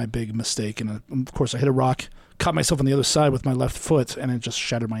that was my big mistake. And of course, I hit a rock, caught myself on the other side with my left foot, and it just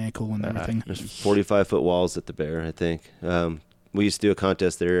shattered my ankle and everything. There's 45-foot walls at the Bear, I think. We used to do a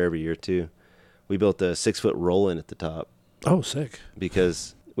contest there every year too. we built a 6-foot roll-in at the top Oh, sick.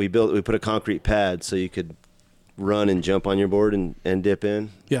 because we put a concrete pad so you could run and jump on your board and dip in.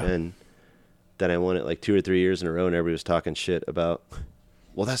 Yeah. And then I won it like 2 or 3 years in a row, and everybody was talking shit about,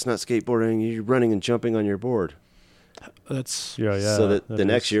 well, that's not skateboarding. You're running and jumping on your board. That's Yeah, yeah. So that that the is-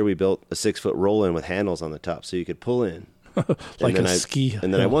 next year we built a 6-foot roll-in with handles on the top so you could pull in. like then a I, ski.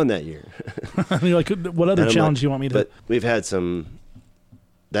 And then I hill. won that year. And you're like, what other And I'm challenge like, do you want me to? But we've had some.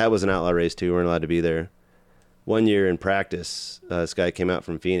 That was an outlaw race too. We weren't allowed to be there. One year in practice, this guy came out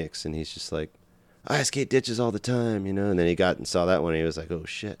from Phoenix, and he's just like, "I skate ditches all the time, you know." And then he got and saw that one, and he was like, "Oh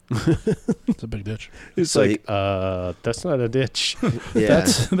shit!" It's a big ditch. It's So like, that's not a ditch. Yeah.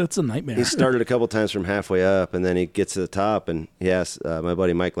 That's a nightmare. He started a couple times from halfway up, and then he gets to the top, and he asked my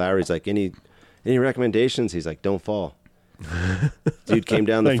buddy Mike Lowry's like, "Any recommendations?" He's like, "Don't fall." Dude came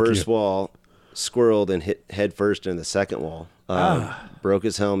down the Thank first you. wall, squirreled, and hit head first into the second wall. Broke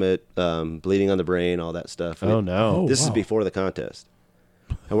his helmet, bleeding on the brain, all that stuff. Oh, no. Oh, This is wow. before the contest.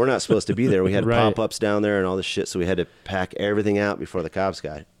 And we're not supposed to be there. We had Right. pop-ups down there and all this shit, so we had to pack everything out before the cops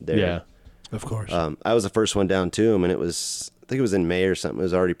got there. Yeah. Of course. I was the first one down to him, and I think it was in May or something. It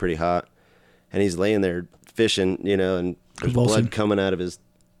was already pretty hot. And he's laying there fishing, you know, and there's Convulsing. blood coming out of his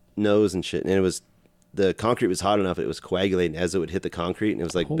nose and shit. And the concrete was hot enough, it was coagulating as it would hit the concrete, and it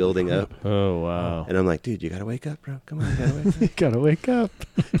was like Holy building crap. up. Oh, wow. And I'm like, dude, you got to wake up, bro. Come on, you got to wake up. You gotta wake up.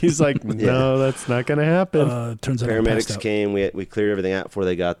 He's like, no, that's not gonna happen. Turns out I passed Paramedics out. came. We cleared everything out before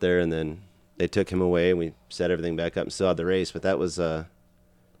they got there, and then they took him away, and we set everything back up and still had the race. But that was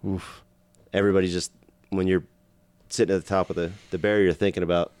Oof. everybody just, when you're sitting at the top of the barrier thinking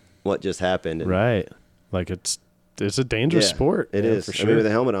about what just happened. And Right. Like it's a dangerous yeah, sport. It yeah, is. for I sure. mean, with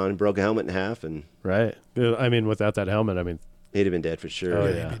a helmet on, broke a helmet in half, and Right. I mean, without that helmet, I mean, he'd have been dead for sure. Oh,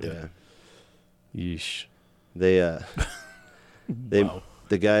 yeah. yeah. yeesh. They Wow.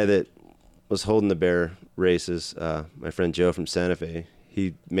 the guy that was holding the bear races, my friend Joe from Santa Fe,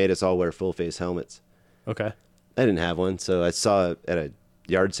 he made us all wear full face helmets. Okay. I didn't have one, so I saw it at a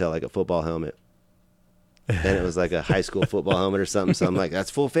yard sale, like a football helmet. And it was like a high school football helmet or something. So I'm like, that's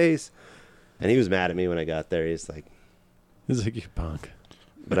full face. And he was mad at me when I got there. He's like, He's like, you punk.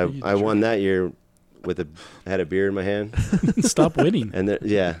 but I won that year with I had a beer in my hand. Stop winning. And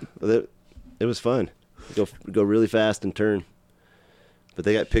it was fun. Go really fast and turn. But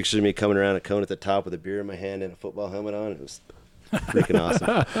they got pictures of me coming around a cone at the top with a beer in my hand and a football helmet on. It was freaking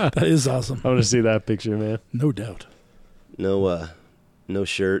awesome. That is awesome. I want to see that picture, man. No doubt. No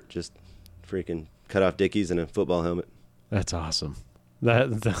shirt, just freaking cut off Dickies and a football helmet. That's awesome.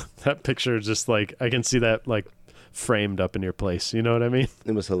 That picture is just like, I can see that like framed up in your place. You know what I mean?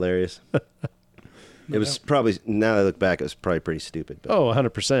 It was hilarious. It was probably, now that I look back, it was probably pretty stupid. But Oh,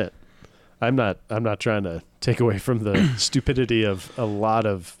 100%. I'm not trying to take away from the stupidity of a lot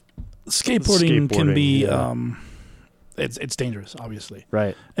of Skateboarding can be yeah. it's dangerous, obviously.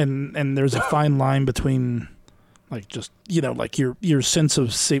 right. And there's a fine line between like just, you know, like your sense of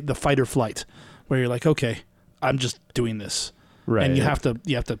the fight or flight, where you're like, okay, I'm just doing this. Right. And you have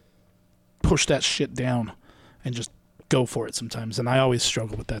to push that shit down and just go for it sometimes. And I always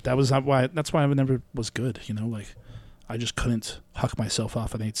struggle with that. That's why I never was good, you know, like I just couldn't huck myself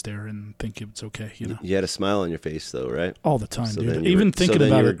off an 8-stair and think it's okay, you know. you had a smile on your face, though, right? All the time, So dude. then you Even were, thinking so then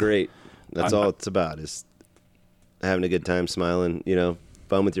about you were it. great. That's all it's about, is having a good time, smiling, you know,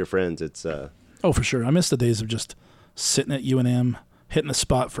 fun with your friends. It's Oh, for sure. I miss the days of just sitting at UNM, hitting the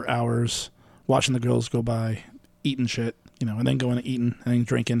spot for hours, watching the girls go by, eating shit, you know, and then going and eating and then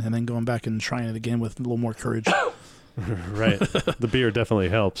drinking and then going back and trying it again with a little more courage right. The beer definitely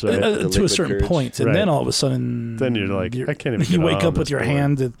helps, right? The to a liquid certain courage. point. And Right. then all of a sudden, Then you're like, I can't even You get wake on up with this your board.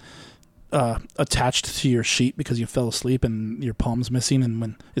 hand attached to your sheet because you fell asleep and your palm's missing, and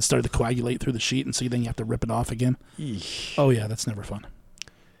when it started to coagulate through the sheet, and so then you have to rip it off again. Oh yeah, that's never fun.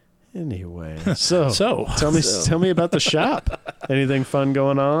 Anyway, so So tell me about the shop. Anything fun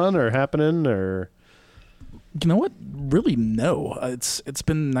going on or happening or? you know what? Really, no. It's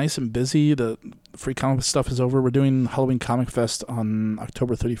been nice and busy. The free comic stuff is over. We're doing Halloween Comic Fest on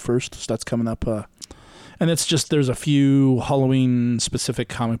October 31st, so that's coming up. And it's just, there's a few Halloween specific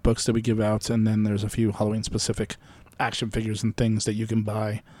comic books that we give out, and then there's a few Halloween specific action figures and things that you can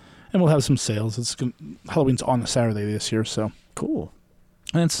buy. And we'll have some sales. Halloween's on a Saturday this year, so Cool.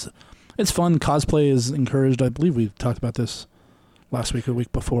 and it's fun. Cosplay is encouraged. I believe we talked about this last week or the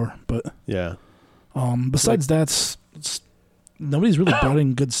week before, but Yeah. besides that, nobody's really brought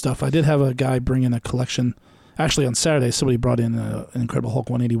in good stuff. I did have a guy bring in a collection. Actually, on Saturday, somebody brought in an Incredible Hulk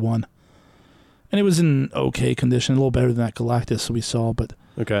 181. And it was in okay condition, a little better than that Galactus we saw. But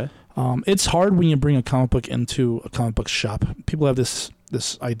Okay. it's hard when you bring a comic book into a comic book shop. People have this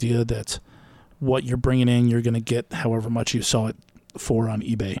idea that what you're bringing in, you're going to get however much you saw it for on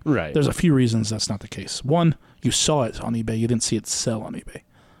eBay. Right. There's a few reasons that's not the case. One, you saw it on eBay, you didn't see it sell on eBay.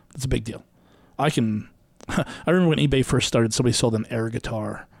 That's a big deal. I remember when eBay first started, somebody sold an air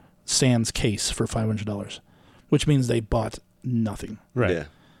guitar sans case for $500, which means they bought nothing. Right. Yeah.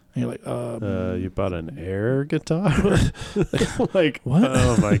 And you're like, you bought an air guitar? Like, What?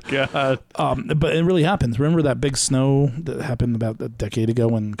 Oh my God. but it really happens. Remember that big snow that happened about a decade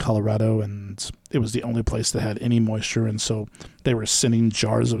ago in Colorado, and it was the only place that had any moisture, and so they were sending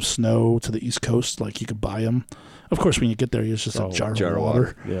jars of snow to the East Coast, like you could buy them. Of course, when you get there, it's just a jar of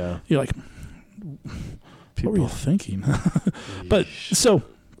water. Yeah. You're like, what were you thinking? But so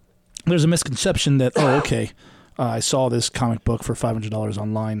there's a misconception that, okay, I saw this comic book for $500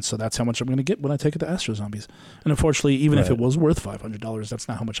 online, so that's how much I'm going to get when I take it to Astro Zombies. And unfortunately, even if it was worth $500, that's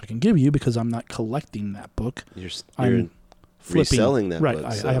not how much I can give you because I'm not collecting that book. You're I'm reselling that right,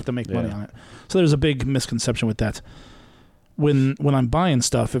 book. I have to make money on it. So there's a big misconception with that. When I'm buying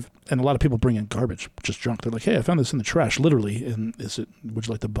stuff, and a lot of people bring in garbage, just junk. They're like, "Hey, I found this in the trash, literally. And would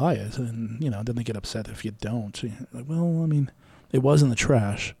you like to buy it?" And then they get upset if you don't. You're like, well, I mean, it was in the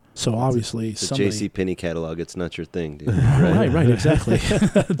trash, so obviously the somebody. JCPenney catalog. It's not your thing, dude. Right, exactly,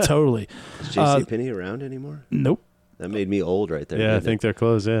 totally. Is JCPenney around anymore? Nope. That made me old right there. Yeah, I think they're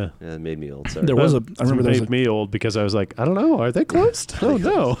closed. Yeah. Yeah, that made me old. Sorry. I remember there was made me old because I was like, I don't know, are they closed? Oh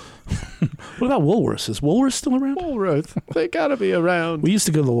no. What about Woolworths? Is Woolworths still around? Woolworth, they gotta be around. We used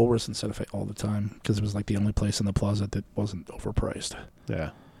to go to the Woolworths in Santa Fe all the time because it was like the only place in the plaza that wasn't overpriced.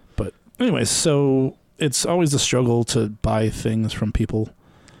 Yeah. But anyways, so it's always a struggle to buy things from people.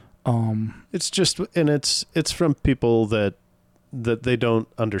 It's just, and it's from people that they don't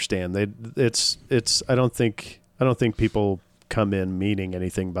understand. I don't think people come in meaning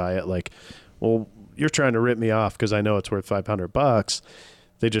anything by it. Like, well, you're trying to rip me off because I know it's worth $500.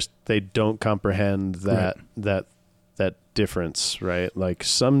 They don't comprehend that difference, right? Like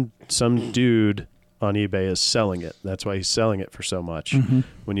some dude on eBay is selling it. That's why he's selling it for so much. Mm-hmm.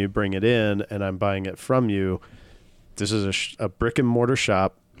 When you bring it in and I'm buying it from you, this is a brick and mortar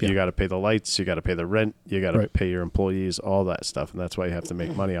shop. Yeah. You got to pay the lights, you got to pay the rent, you got to pay your employees, all that stuff. And that's why you have to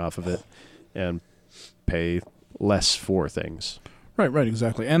make money off of it and pay less for things. Right,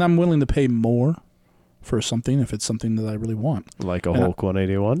 exactly. And I'm willing to pay more for something if it's something that I really want. Like a Hulk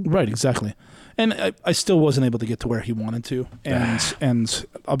 181? Right, exactly. And I still wasn't able to get to where he wanted to. And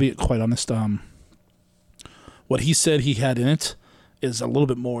I'll be quite honest, what he said he had in it is a little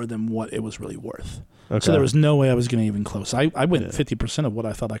bit more than what it was really worth. Okay. So there was no way I was getting even close. I went 50% of what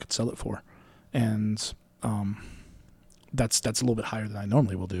I thought I could sell it for. And that's a little bit higher than I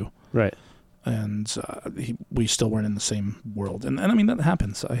normally will do. Right. And we still weren't in the same world. And I mean, that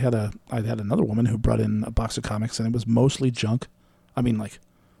happens. I had another woman who brought in a box of comics, and it was mostly junk. I mean, like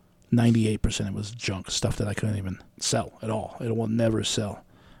 98% it was junk, stuff that I couldn't even sell at all. It will never sell.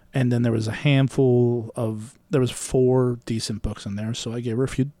 And then there was there was 4 decent books in there, so I gave her a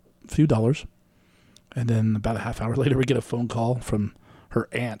few dollars. And then about a half hour later, we get a phone call from her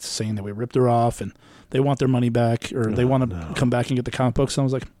aunt saying that we ripped her off and they want their money back, or they want to come back and get the comic books. And I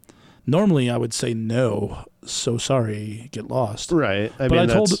was like, normally I would say no, so sorry, get lost. Right. I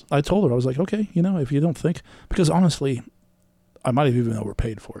told her, I was like, okay, if you don't think, because honestly, I might have even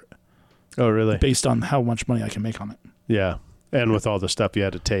overpaid for it. Oh, really? Based on how much money I can make on it. Yeah. And with all the stuff you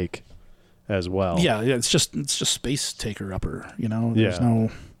had to take as well. Yeah, it's just space taker upper, There's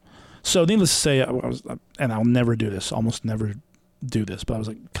no. So needless to say, and I'll never do this, almost never do this, but I was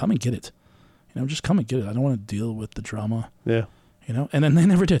like, come and get it. Just come and get it. I don't want to deal with the drama. Yeah. And then they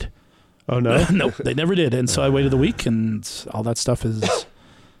never did. Oh, no? No, they never did. And so I waited a week, and all that stuff is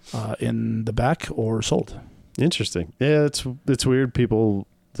in the back or sold. Interesting. Yeah, it's weird. People,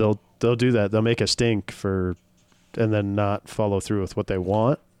 they'll do that. They'll make a stink and then not follow through with what they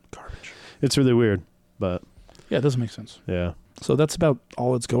want. Garbage. It's really weird, but yeah, it doesn't make sense. Yeah. So that's about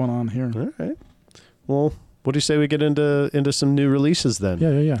all that's going on here. All right. Well, what do you say we get into some new releases then?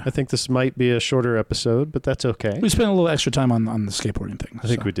 Yeah. I think this might be a shorter episode, but that's okay. We spent a little extra time on the skateboarding thing. I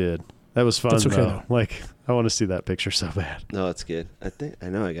think we did. That was fun. That's okay, though. Like, I want to see that picture so bad. No, it's good. I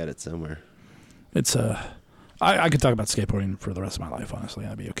know I got it somewhere. It's I could talk about skateboarding for the rest of my life, honestly.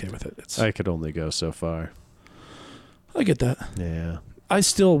 I'd be okay with it. I could only go so far. I get that. Yeah. I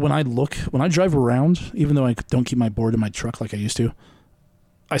still, when I drive around, even though I don't keep my board in my truck like I used to,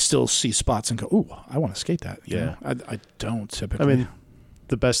 I still see spots and go, ooh, I want to skate that. You know? I don't typically. I mean,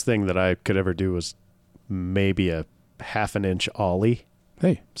 the best thing that I could ever do was maybe a 1/2 inch ollie.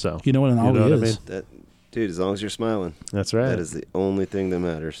 Hey, so you know what an ollie is? That Dude, as long as you're smiling, That's right. that is the only thing that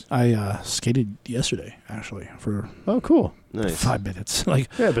matters. I skated yesterday actually for Oh, cool. Nice. 5 minutes. Like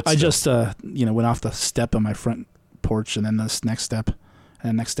Yeah, but I still. just went off the step on my front porch, and then this next step,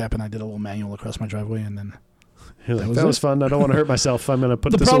 and next step, and I did a little manual across my driveway, and then You're like, that was that was it. fun. I don't want to hurt myself. I'm going to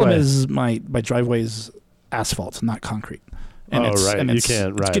put the this problem away. is my driveway is asphalt, not concrete. And Oh, it's, right. And You it's,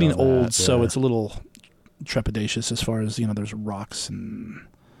 can't it's ride getting on old, that, so yeah. it's a little trepidatious as far as there's rocks and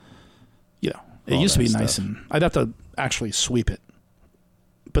it All used to be that nice, stuff. and I'd have to actually sweep it.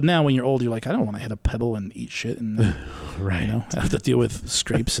 But now when you're old, you're like, I don't want to hit a pebble and eat shit and right. have to deal with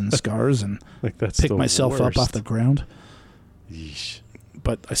scrapes and scars and Like that's pick the myself worst. up off the ground. Yeesh.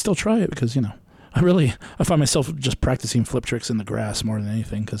 But I still try it because I find myself just practicing flip tricks in the grass more than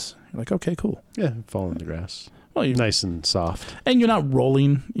anything because you're like, okay, cool. Yeah, fall in the grass. Well, Nice and soft. and you're not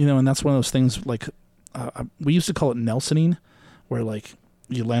rolling, and that's one of those things like we used to call it Nelsoning, where like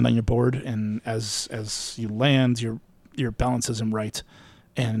you land on your board, and as you land, your balance isn't right,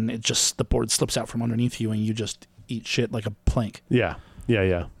 and the board slips out from underneath you, and you just eat shit like a plank. Yeah.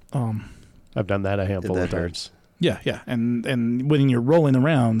 I've done that a handful That of times. hurts. Yeah, and when you're rolling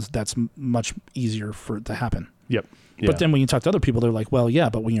around, that's much easier for it to happen. Yep. Yeah. But then when you talk to other people, they're like, well, yeah,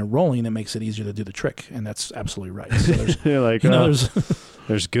 but when you're rolling, it makes it easier to do the trick, and that's absolutely right. So there's, you're like,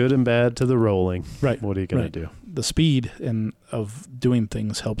 there's good and bad to the rolling. Right. What are you going Right. to do? the speed and of doing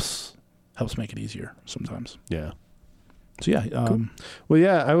things helps make it easier sometimes. Yeah. So yeah, Well,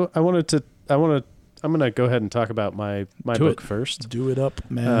 yeah, I'm going to go ahead and talk about my Do book it. first. do it up,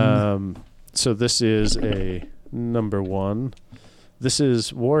 man. So this is a number 1. This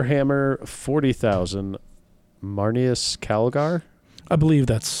is Warhammer 40,000 Marneus Calgar. I believe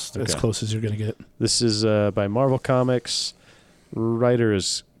that's as okay. close as you're going to get. This is by Marvel Comics. Writer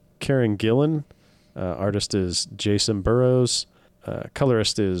is Karen Gillan. Artist is Jason Burrows.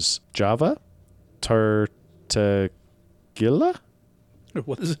 Colorist is Java Tartaglia.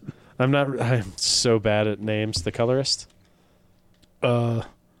 What is it? I'm so bad at names. The colorist?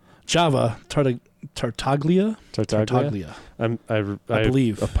 Java Tartaglia. Tartaglia. I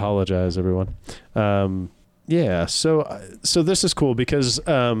believe. Apologize, everyone. Yeah. So this is cool because if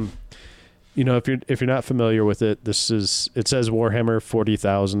you're not familiar with it, it says Warhammer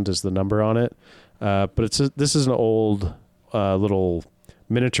 40,000 is the number on it, but this is an old little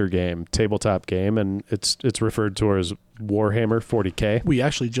miniature game, tabletop game, and it's referred to as Warhammer 40K. We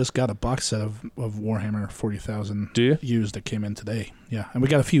actually just got a box set of Warhammer 40,000 Do you? used that came in today. Yeah, and we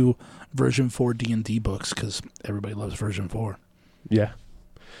got a few version 4 D&D books because everybody loves version 4. Yeah.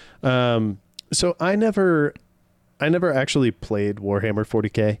 So I never actually played Warhammer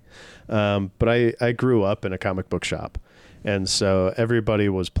 40K, but I grew up in a comic book shop, and so everybody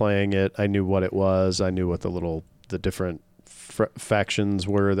was playing it. I knew what it was. I knew what the different factions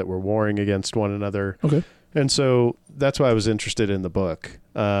were that were warring against one another. Okay. And so that's why I was interested in the book.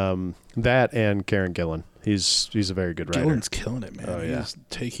 That and Karen Gillan. He's a very good writer. Gillen's killing it, man. Oh, yeah. He's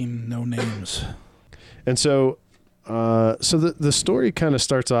taking no names. And so the story kind of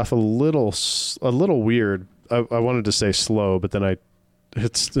starts off a little weird. I wanted to say slow, but then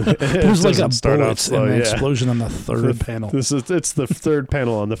There's like a bullet slow, and an yeah. explosion on the third panel. It's the third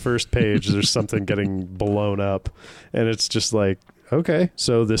panel on the first page. There's something getting blown up, and it's just like, okay,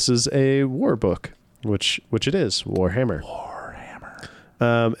 so this is a war book, which it is, Warhammer.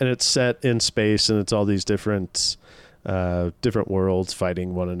 And it's set in space, and it's all these different worlds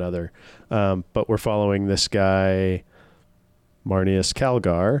fighting one another. But we're following this guy, Marneus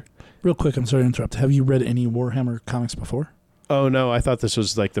Calgar. Real quick, I'm sorry to interrupt. Have you read any Warhammer comics before? Oh no, I thought this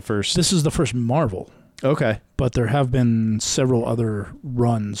was like the first. This is the first Marvel, Okay, but there have been several other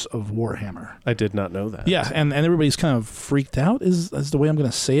runs of Warhammer. I did not know that. Yeah, and everybody's kind of freaked out is the way I'm going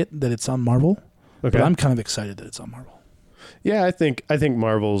to say it, that it's on Marvel. Okay. But I'm kind of excited that it's on Marvel. Yeah, I think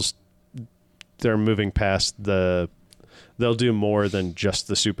Marvel's, they're moving past they'll do more than just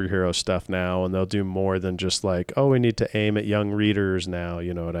the superhero stuff now, and they'll do more than just like, oh, we need to aim at young readers now,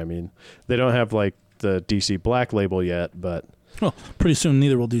 you know what I mean? They don't have like the DC Black label yet, but Well, pretty soon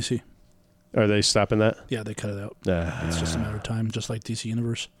neither will DC. are they stopping that? Yeah, they cut it out. It's just a matter of time, just like DC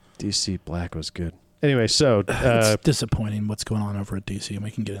Universe. DC Black was good. Anyway, so It's disappointing what's going on over at DC, and we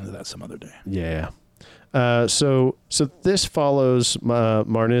can get into that some other day. yeah. So this follows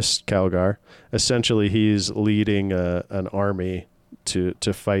Marneus Calgar. Essentially, he's leading an army to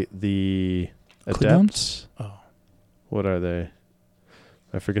fight the Adepts. Oh. What are they?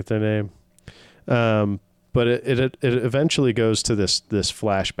 I forget their name. But it eventually goes to this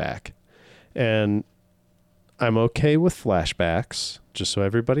flashback, and I'm okay with flashbacks. just so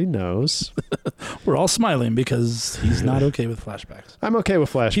everybody knows. We're all smiling because he's not okay with flashbacks. I'm okay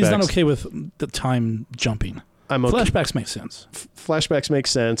with flashbacks. He's not okay with the time jumping. I'm okay. Flashbacks make sense. Flashbacks make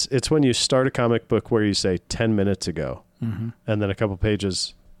sense. It's when you start a comic book where you say 10 minutes ago and then a couple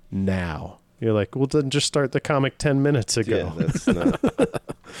pages now. You're like, well, then just start the comic 10 minutes ago. Yeah, that's not.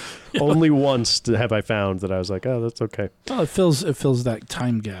 Only once have I found that I was like, oh, that's okay. Well, it fills that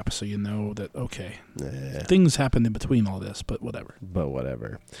time gap, so you know that things happen in between all this, but whatever. But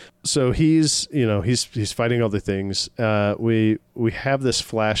whatever. So he's fighting all the things. We have this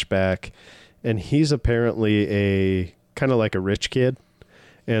flashback, and he's apparently a kind of like a rich kid,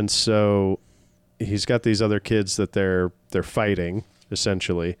 and so he's got these other kids that they're fighting.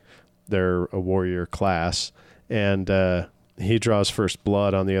 Essentially, they're a warrior class, and he draws first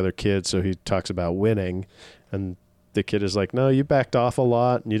blood on the other kid, so he talks about winning, and the kid is like, no, you backed off a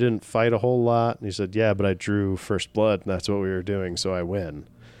lot and you didn't fight a whole lot. And he said, yeah, but I drew first blood and that's what we were doing, so I win.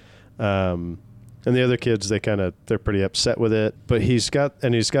 And the other kids, they're pretty upset with it, but he's got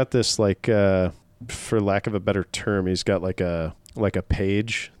this, like, for lack of a better term, he's got like a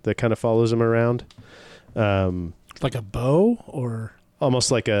page that kind of follows him around. Like a bow, or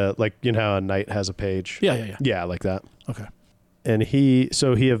almost like how a knight has a page. Yeah, like that. Okay. And he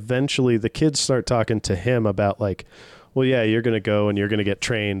eventually, the kids start talking to him about like, well, yeah, you're going to go and you're going to get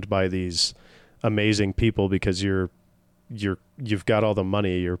trained by these amazing people because you've got all the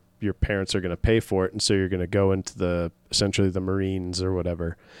money. Your parents are going to pay for it. And so you're going to go into essentially the Marines or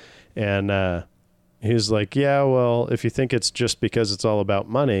whatever. And, he's like, yeah, well, if you think it's just because it's all about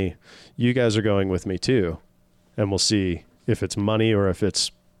money, you guys are going with me too. And we'll see if it's money or if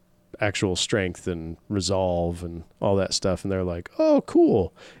it's actual strength and resolve and all that stuff. And they're like, oh,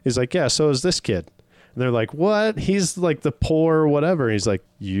 cool. He's like, yeah, so is this kid. And they're like, what? He's like the poor whatever. He's like,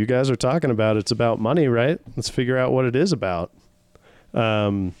 you guys are talking about it's about money, right? Let's figure out what it is about. So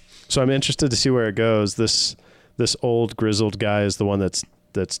I'm interested to see where it goes. This old grizzled guy is the one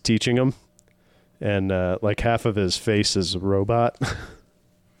that's teaching him. And like half of his face is a robot.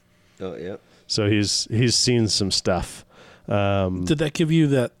 Oh, yeah. So he's seen some stuff. Did that give you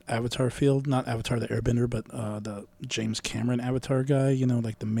that Avatar feel? Not Avatar the Airbender, but the James Cameron Avatar guy,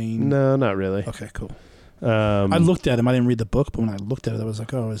 like the main... No, not really. Okay, cool. I looked at him. I didn't read the book, but when I looked at it, I was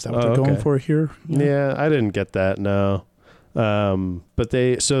like, oh, is that what they're going for here? Yeah, I didn't get that, no. But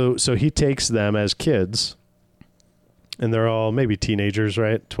so he takes them as kids, and they're all maybe teenagers,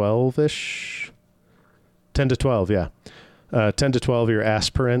 right? 12-ish? 10 to 12, yeah. 10 to 12, you're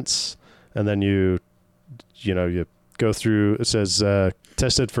aspirants, and then you go through, it says,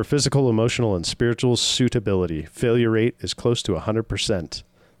 tested for physical, emotional, and spiritual suitability. Failure rate is close to 100%.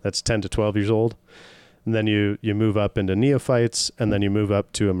 That's 10 to 12 years old. And then you move up into neophytes, and then you move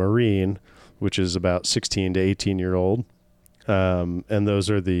up to a Marine, which is about 16 to 18-year-old. And those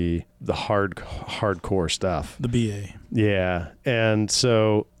are the hardcore stuff. The BA. Yeah. And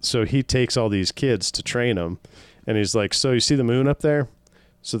so he takes all these kids to train them, and he's like, so you see the moon up there?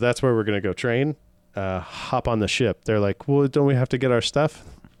 So that's where we're going to go train. Hop on the ship. They're like, well, don't we have to get our stuff?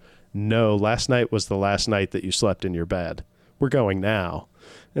 No, last night was the last night that you slept in your bed. We're going now.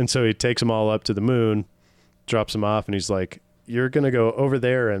 And so he takes them all up to the moon, drops them off, and he's like, you're going to go over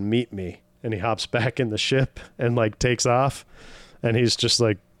there and meet me. And he hops back in the ship and like takes off. And he's just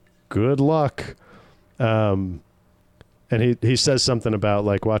like, good luck. And he says something about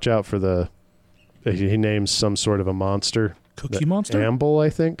like, watch out for he names some sort of a monster. Cookie monster? Amble, I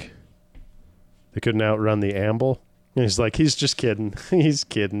think. They couldn't outrun the Amble. And he's like, he's just kidding. He's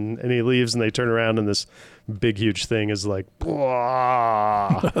kidding. And he leaves, and they turn around, and this big, huge thing is like,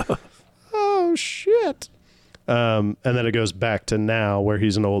 oh, shit. And then it goes back to now where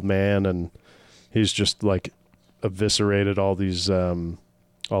he's an old man, and he's just like eviscerated all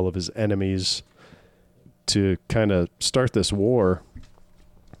of his enemies to kind of start this war.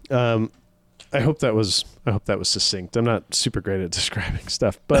 I hope that was succinct. I'm not super great at describing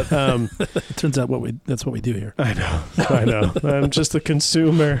stuff, but it turns out that's what we do here. I know. I'm just a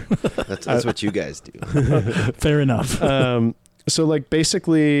consumer. That's what you guys do. Fair enough. So like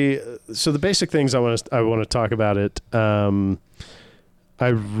basically, the basic things I want to talk about it. I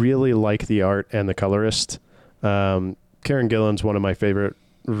really like the art and the colorist. Karen Gillan's one of my favorite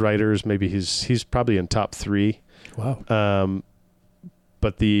writers. Maybe he's probably in top 3. Wow.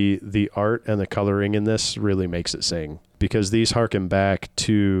 But the art and the coloring in this really makes it sing, because these harken back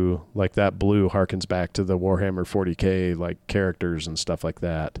to, like, that blue harkens back to the Warhammer 40K like characters and stuff like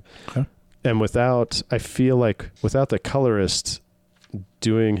that. Okay. And I feel like without the colorist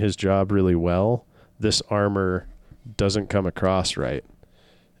doing his job really well, this armor doesn't come across right.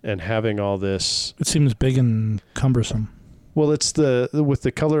 And having all this, it seems big and cumbersome. Well, it's with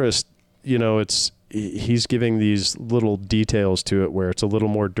the colorist, he's giving these little details to it where it's a little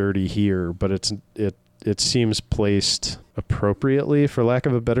more dirty here, but it seems placed appropriately, for lack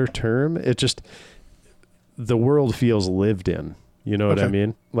of a better term. It just, the world feels lived in. You know what I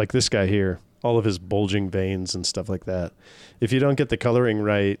mean? Like this guy here, all of his bulging veins and stuff like that. If you don't get the coloring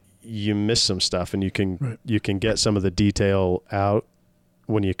right, you miss some stuff, and you can get some of the detail out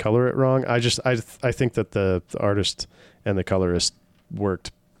when you color it wrong. I think that the artist and the colorist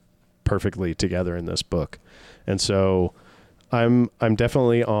worked perfectly together in this book. And so I'm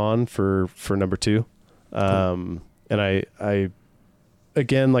definitely on for number 2. And I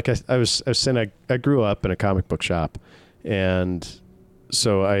again, like I was saying, I grew up in a comic book shop, and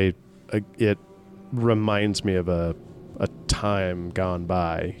so it reminds me of a time gone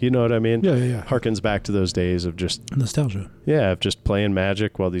by. You know what I mean? Yeah. Harkens back to those days of just Nostalgia. Yeah, of just playing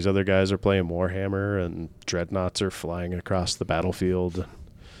Magic while these other guys are playing Warhammer, and dreadnoughts are flying across the battlefield,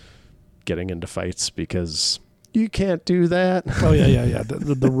 getting into fights because you can't do that. Oh, yeah.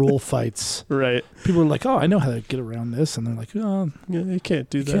 The rule fights. Right. People are like, oh, I know how to get around this. And they're like, oh, Yeah, you can't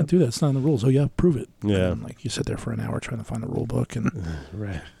do you that. can't do that. It's not in the rules. Oh, yeah, prove it. Yeah. And like you sit there for an hour trying to find the rule book. And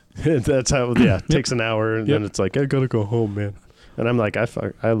Right. That's how, it takes an hour, and then it's like, I gotta go home, man. And I'm like,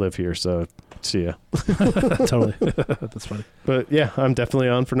 I live here, so see ya. Totally. That's funny. But yeah, I'm definitely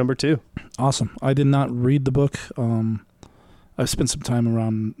on for number 2. Awesome. I did not read the book. I've spent some time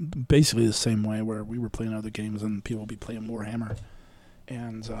around basically the same way, where we were playing other games and people would be playing Warhammer.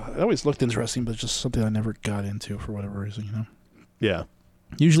 And it always looked interesting, but just something I never got into for whatever reason, Yeah.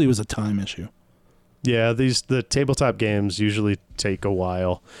 Usually it was a time issue. Yeah, the tabletop games usually take a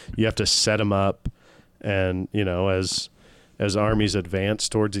while. You have to set them up, and as armies advance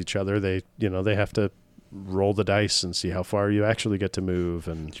towards each other, they have to roll the dice and see how far you actually get to move.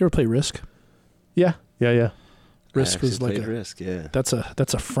 And Did you ever play Risk? yeah. Risk was like Risk, yeah. That's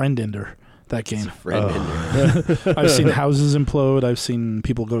a friend ender, that game. Friend I've seen houses implode. I've seen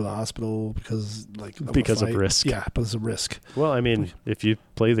people go to the hospital because of Risk. Yeah, because of Risk. Well, I mean, if you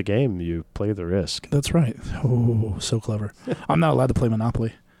play the game, you play the Risk. That's right. Oh, so clever. I'm not allowed to play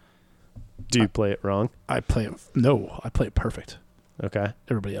Monopoly. Do you play it wrong? I play it perfect. Okay.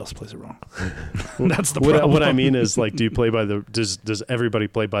 Everybody else plays it wrong. That's the problem. What I mean is, like, do you play by does everybody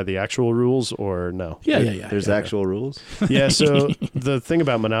play by the actual rules, or no? Yeah. There's actual rules? Yeah, so the thing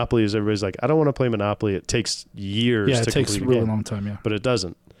about Monopoly is everybody's like, I don't want to play Monopoly. It takes years Yeah, to it takes a complete really a game. long time, yeah. But it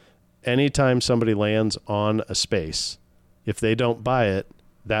doesn't. Anytime somebody lands on a space, if they don't buy it,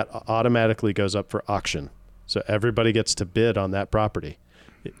 that automatically goes up for auction. So everybody gets to bid on that property.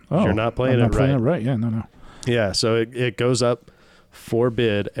 You're not playing I'm not it playing right. it right. Yeah, no. Yeah, so it goes up for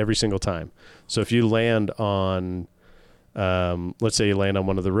bid every single time. So if you land on, let's say you land on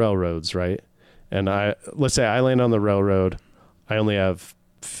one of the railroads, right? And let's say I land on the railroad, I only have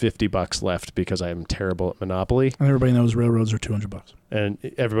 $50 left because I'm terrible at Monopoly. And everybody knows railroads are $200. And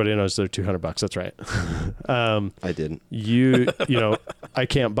everybody knows they're $200. That's right. I didn't. I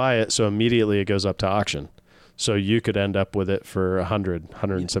can't buy it, so immediately it goes up to auction. So you could end up with it for 100,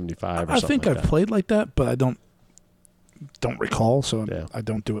 175 or I something think like I've that. played like that, but I don't recall, so Yeah. I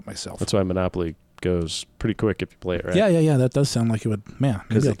don't do it myself. That's why Monopoly goes pretty quick if you play it right. Yeah. That does sound like it would. Man,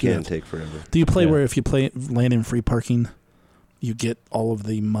 Because maybe I'll it do can that. take forever. Do you play Yeah. where if you land in free parking, you get all of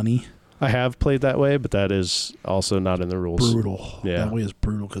the money? I have played that way, but that is also not in the rules. Brutal. Yeah. That way is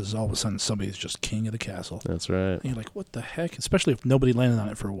brutal because all of a sudden somebody's just king of the castle. That's right. And you're like, what the heck? Especially if nobody landed on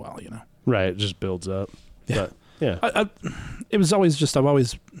it for a while, Right, it just builds up. Yeah. But, yeah. It was always just, I'm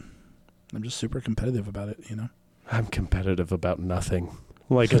just super competitive about it, I'm competitive about nothing.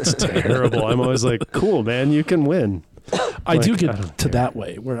 Like, it's terrible. I'm always like, cool, man, you can win. I do Like, I get don't to care. that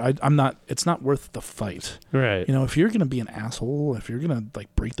way where I'm not, it's not worth the fight. Right. If you're going to be an asshole, if you're going to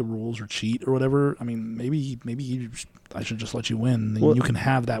break the rules or cheat or whatever, I mean, maybe I should just let you win. Well- You can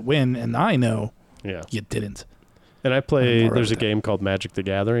have that win. And I know Yeah. you didn't. And I play, I'm all right there's a with that. game called Magic the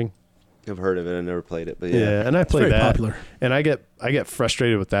Gathering. I've heard of it. I never played it, but Yeah, and I It's play very that. popular. And I get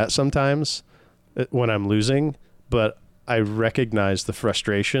frustrated with that sometimes when I'm losing, but I recognize the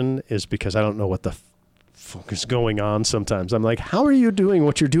frustration is because I don't know what the fuck is going on sometimes. I'm like, how are you doing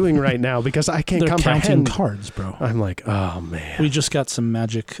what you're doing right now? Because I can't They're counting comprehend. cards, bro. I'm like, oh, man. We just got some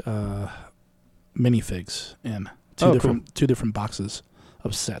Magic minifigs in Oh, two different boxes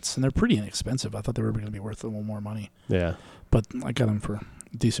of sets, and they're pretty inexpensive. I thought they were going to be worth a little more money, Yeah. but I got them for a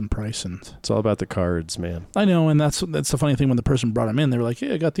decent price. And It's all about the cards, man. I know, and that's the funny thing. When the person brought them in, they were like,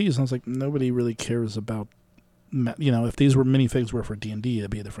 "Hey, I got these," and I was like, "Nobody really cares about." If these were minifigs were for D&D, it'd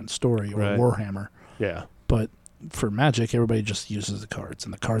be a different story, or Right. Warhammer. Yeah. But for Magic, everybody just uses the cards,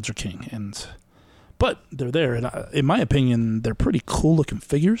 and the cards are king. but they're there, and in my opinion, they're pretty cool looking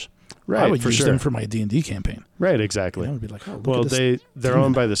figures. Right, I would for use sure. them for my D&D campaign. Right, exactly. I would be like, oh, look Well, at this they're demon.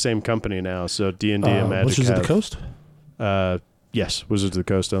 owned by the same company now, so D&D and Magic Wizards of have, the Coast. Yes, Wizards of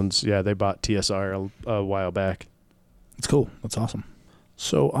the Coast owns. Yeah, they bought TSR a while back. It's cool. That's awesome.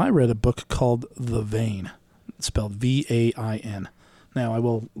 So I read a book called The Vain. It's spelled Vain. Now, I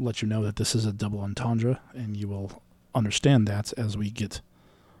will let you know that this is a double entendre, and you will understand that as we get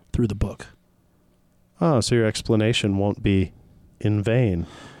through the book. Oh, so your explanation won't be in vain.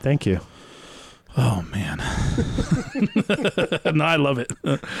 Thank you. Oh, man. No, I love it.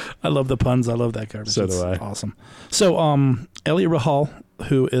 I love the puns. I love that garbage. So do It's I. Awesome. So, Elliot Rahal,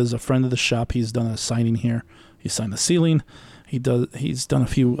 who is a friend of the shop, he's done a signing here. He signed the ceiling. He's done a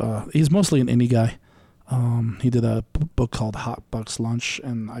few. He's mostly an indie guy. He did a book called Hot Bucks Lunch,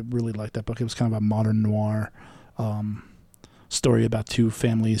 and I really liked that book. It was kind of a modern noir story about two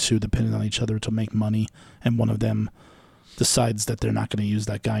families who depended on each other to make money, and one of them decides that they're not going to use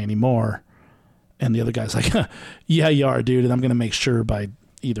that guy anymore, and the other guy's like, yeah, you are, dude, and I'm going to make sure by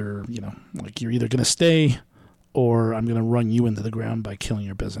either, like, you're either going to stay or I'm going to run you into the ground by killing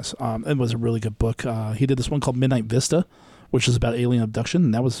your business. It was a really good book. He did this one called Midnight Vista, which is about alien abduction,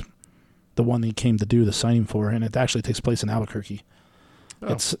 and that was the one he came to do the signing for, and it actually takes place in Albuquerque.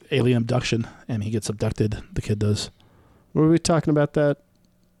 Oh. It's alien abduction, and he gets abducted. The kid does. Were we talking about that?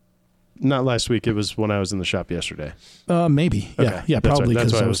 Not last week. It was when I was in the shop yesterday. Maybe. Yeah, Okay. yeah, That's probably why-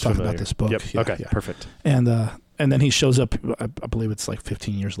 that's because why I was talking about familiar. this book. Yep. Yeah, Okay. yeah. Perfect. And then he shows up, I believe it's like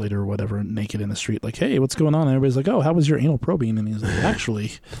 15 years later or whatever, naked in the street, like, hey, what's going on? And everybody's like, oh, how was your anal probing? And he's like,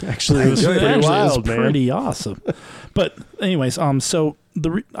 actually, Actually, it was actually, pretty it was wild, man. pretty awesome. But anyways, so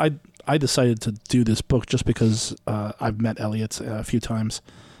I decided to do this book just because I've met Elliot a few times.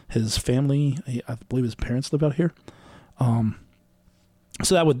 His family, I believe his parents live out here.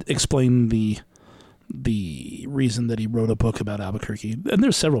 So that would explain the reason that he wrote a book about Albuquerque. And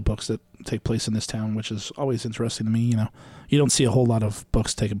there's several books that take place in this town, which is always interesting to me. You don't see a whole lot of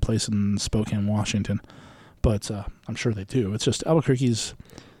books taking place in Spokane, Washington, but I'm sure they do. It's just Albuquerque's.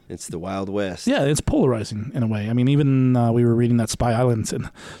 It's the Wild West. Yeah, it's polarizing in a way. I mean, even we were reading that Spy Islands, and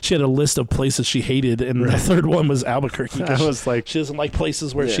she had a list of places she hated, and the third one was Albuquerque. 'cause I was like, she doesn't like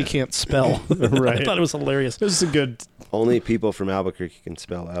places where she Yeah. can't spell. Right. I thought it was hilarious. this is a good. Only people from Albuquerque can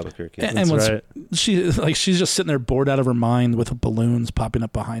spell Albuquerque. And That's what's right. she's just sitting there bored out of her mind with balloons popping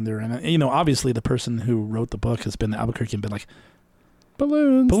up behind her, and obviously the person who wrote the book has been to Albuquerque and been like,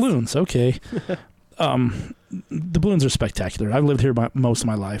 balloons, okay. The balloons are spectacular. I've lived here most of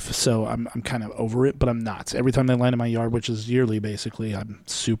my life, so I'm kind of over it, but I'm not. Every time they land in my yard, which is yearly basically, I'm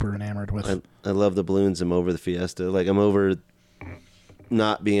super enamored with. I love the balloons. I'm over the Fiesta. Like, I'm over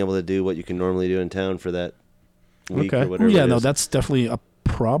not being able to do what you can normally do in town for that week Okay. or whatever. Yeah, it no, is. that's definitely a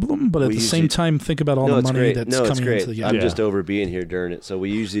problem, but at We the same usually- time, think about all No, the it's money great. that's No, it's coming great. into the I'm Yeah. just over being here during it. So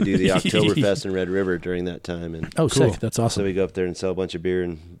we usually do the Oktoberfest in Red River during that time, and Oh, Cool. sick. That's so awesome. we go up there and sell a bunch of beer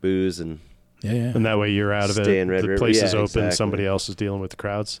and booze, and Yeah, yeah. And that way you're out of Stay it. in Red The River. place Yeah, is open. exactly. Somebody else is dealing with the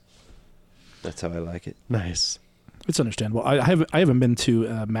crowds. that's how I like it. Nice. It's understandable. I haven't been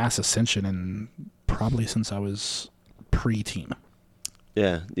to Mass Ascension in probably since I was preteen.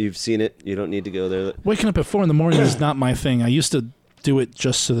 Yeah, you've seen it. You don't need to go there. Waking up at 4 a.m. is not my thing. I used to do it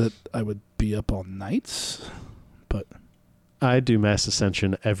just so that I would be up all night. But I do Mass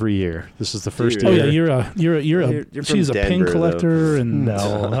Ascension every year. This is the first you oh year. yeah, you're You're from she's a pin Denver, collector and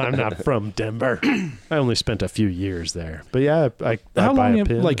No, I'm not from Denver. I only spent a few years there. But yeah, I How buy long, a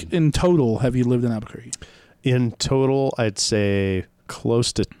pin. like in total, have you lived in Albuquerque? In total, I'd say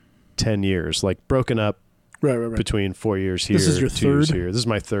close to 10 years, like broken up Right. between 4 years here, This is your 2 years third? here. This is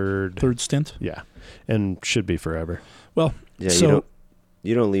my third. Third stint. Yeah. And should be forever. Well, Yeah, so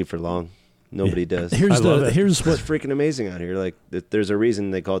you don't leave for long. Nobody does. here's I love it. here's It's what freaking amazing out here. Like, there's a reason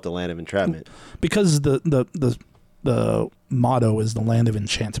they call it the land of entrapment. because the motto is the land of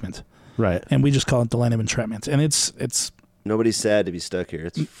enchantment, Right. and we just call it the land of entrapment, and it's Nobody's sad to be stuck here.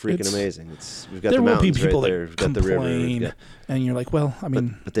 It's freaking It's- amazing. We've got there the will be mountains people right there. that We've got the river. We've complain, got- and you're like, well, I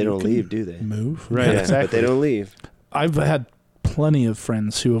mean, but they you don't can leave, do they? Move, Right, Yeah, exactly. But they don't leave. I've had plenty of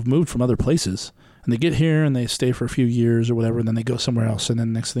friends who have moved from other places, and they get here and they stay for a few years or whatever, and then they go somewhere else, and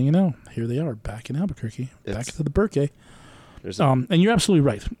then next thing you know, here they are back in Albuquerque, back It's- to the Burkay. There's And you're absolutely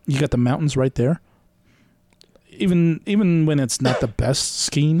right. You got the mountains right there. Even when it's not the best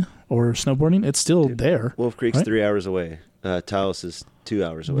skiing or snowboarding, it's still Dude, there. Wolf Creek's right? 3 hours away. Taos is 2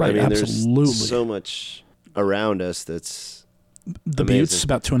 hours away. Right, I mean, absolutely. there's so much around us that's The amazing. Buttes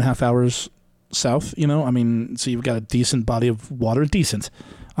about 2.5 hours south. You know, I mean, so you've got a decent body of water. Decent.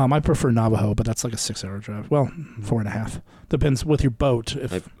 I prefer Navajo, but that's like a 6-hour drive. Well, 4.5. Depends with your boat.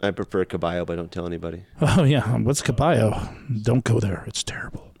 If I prefer Caballo, but don't tell anybody. oh yeah, what's Caballo? Don't go there. It's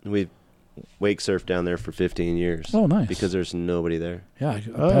terrible. We wake surfed down there for 15 years. Oh, nice. Because there's nobody there. Yeah,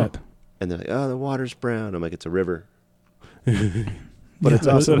 I bet. And they're like, oh, the water's brown. I'm like, it's a river. But it's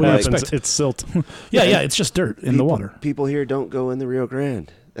also what do you happens. expect? It's silt. Yeah, it's just dirt in the water. People here don't go in the Rio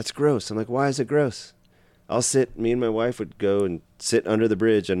Grande. That's gross. I'm like, why is it gross? Me and my wife would go and sit under the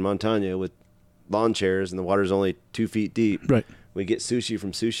bridge in Montana with lawn chairs, and the water's only 2 feet deep. Right. We get sushi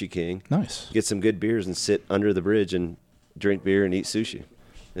from Sushi King. Nice. Get some good beers and sit under the bridge and drink beer and eat sushi.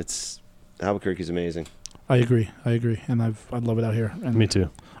 Albuquerque's amazing. I agree, and I love it out here. And Me too.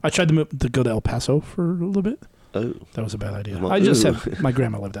 I tried to go to El Paso for a little bit. Oh. That was a bad idea. Well, I just had my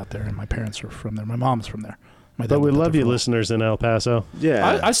grandma lived out there, and my parents are from there. My mom's from there. My dad But we lived out love there you, for a while. listeners in El Paso.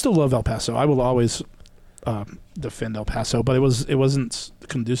 Yeah. I still love El Paso. I will always defend El Paso, but it wasn't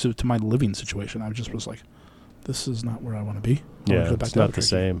conducive to my living situation. I just was like, this is not where I want to be. I wanna Yeah, go back it's to not the Albuquerque.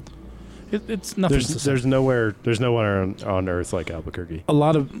 same. It's nothing. There's nowhere on earth like Albuquerque. A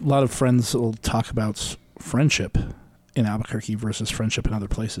lot of friends will talk about friendship in Albuquerque versus friendship in other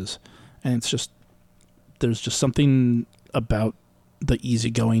places, and it's just there's just something about the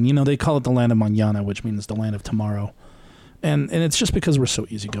easygoing. You know, they call it the land of mañana, which means the land of tomorrow, and it's just because we're so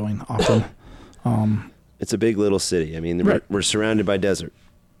easygoing often. It's a big little city. I mean, Right. we're surrounded by desert.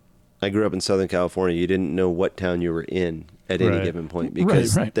 I grew up in Southern California. You didn't know what town you were in at any Right. given point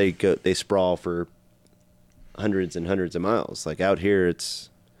because Right. they sprawl for hundreds and hundreds of miles. Like out here, it's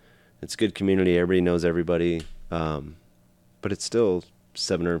good community. Everybody knows everybody, but it's still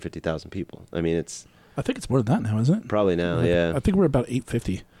 750,000 people. I mean, it's I think it's more than that now, isn't it? probably now. Yeah, I think we're about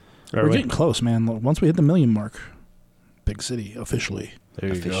 850. Are We're we? getting close, man. Once we hit the million mark, big city officially. There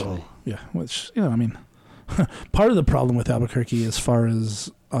you officially. go. Yeah, which I mean, part of the problem with Albuquerque, as far as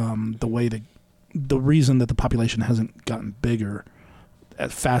the reason that the population hasn't gotten bigger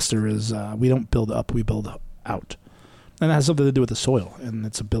faster is we don't build up, we build out, and that has something to do with the soil and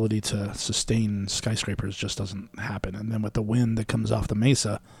its ability to sustain skyscrapers just doesn't happen. And then with the wind that comes off the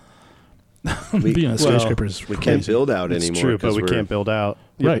mesa, being a skyscraper is we crazy. can't build out It's anymore. true, but 'cause we we're can't build out.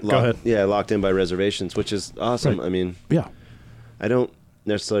 Right. Go ahead. Yeah, locked in by reservations, which is awesome. Right. I mean, Yeah. I don't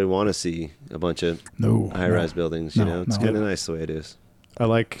necessarily want to see a bunch of No. high-rise buildings. You No, know, it's no. kind of nice the way it is. I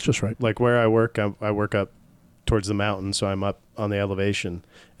like It's just right. like where I work. I work up towards the mountain, so I'm up on the elevation.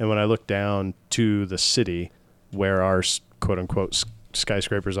 And when I look down to the city, where our quote unquote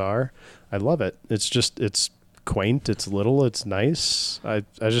skyscrapers are, I love it. It's quaint. It's little. It's nice. I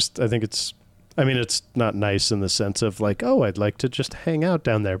think it's. I mean, it's not nice in the sense of like, oh, I'd like to just hang out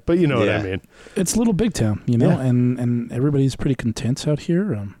down there, but you know what I Yeah. mean. It's little big town, you know, Yeah. and everybody's pretty content out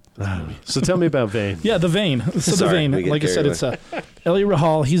here. So tell me about Vane. Yeah, the Vein. So Sorry, the Vein, we get like I said, carried it's Elliot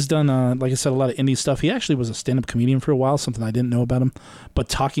Rahal. He's done, like I said, a lot of indie stuff. He actually was a stand-up comedian for a while, something I didn't know about him. But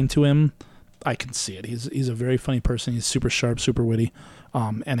talking to him, I can see it. He's a very funny person. He's super sharp, super witty,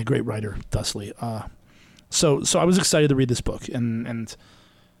 and a great writer, thusly. So I was excited to read this book, and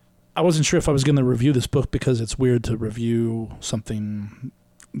I wasn't sure if I was going to review this book because it's weird to review something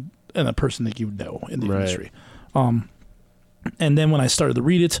and a person that you know in the Right. industry. And then when I started to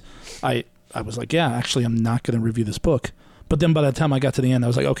read it, I was like, yeah, actually, I'm not going to review this book. But then by the time I got to the end, I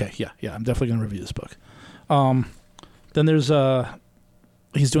was like, okay, yeah, I'm definitely going to review this book. Then there's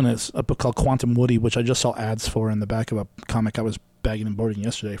he's doing a book called Quantum Woody, which I just saw ads for in the back of a comic I was bagging and boarding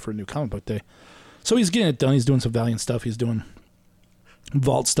yesterday for a new comic book day. So he's getting it done. He's doing some Valiant stuff. He's doing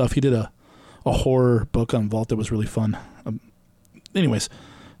Vault stuff. He did a horror book on Vault that was really fun. Anyways,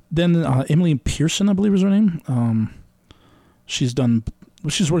 then Emily Pearson, I believe is her name. She's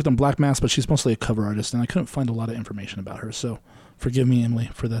worked on Black Mass, but she's mostly a cover artist, and I couldn't find a lot of information about her. So forgive me, Emily,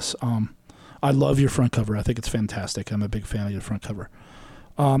 for this. I love your front cover. I think it's fantastic. I'm a big fan of your front cover.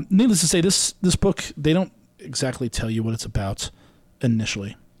 Needless to say, this book, they don't exactly tell you what it's about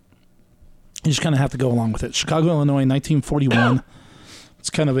initially. You just kind of have to go along with it. Chicago, Illinois, 1941. It's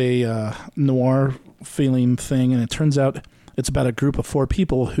kind of a noir feeling thing, and it turns out it's about a group of 4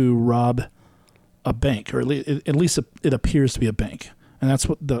 people who rob a bank, or at least it appears to be a bank, and that's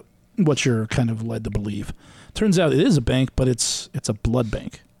what you're kind of led to believe. Turns out it is a bank, but it's a blood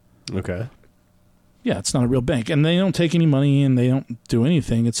bank. Okay. Yeah, it's not a real bank, and they don't take any money, and they don't do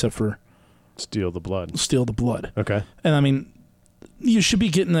anything except for Steal the blood. steal the blood. Okay. And I mean, you should be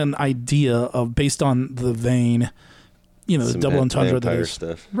getting an idea of, based on the vein, you know, the Some double entendre that vampire is.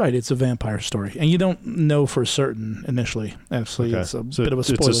 stuff. Right, it's a vampire story, and you don't know for certain initially. Actually, Okay. it's a So bit of a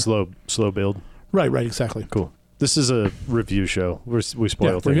spoiler. It's a slow build. Right, exactly. Cool. This is a review show. We spoil Yeah,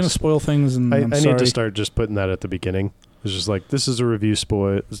 things. we're gonna spoil things, and I I'm need sorry. to start just putting that at the beginning. It's just like, this is a review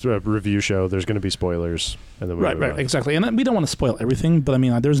show. There's going to be spoilers, and then we move Right, on. exactly. And we don't want to spoil everything, but I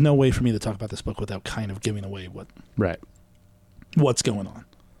mean, there's no way for me to talk about this book without kind of giving away Right. what's going on.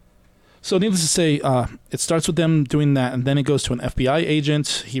 So, needless to say, it starts with them doing that, and then it goes to an FBI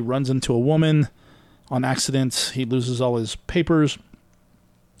agent. He runs into a woman on accident. He loses all his papers.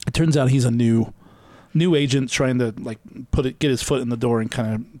 It turns out he's a new agent trying to like get his foot in the door and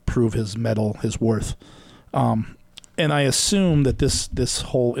kind of prove his mettle, his worth. And I assume that this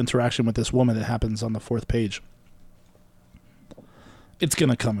whole interaction with this woman that happens on the 4th page, it's going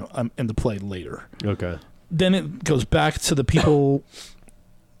to come into play later. Okay. Then it goes back to the people,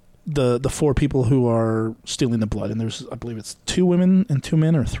 the 4 people who are stealing the blood. And there's, I believe it's 2 women and 2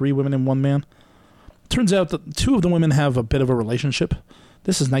 men, or 3 women and 1 man. Turns out that 2 of the women have a bit of a relationship.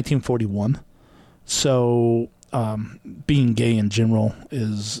 This is 1941. So being gay in general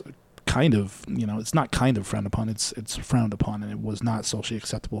is kind of, it's not kind of frowned upon. It's frowned upon, and it was not socially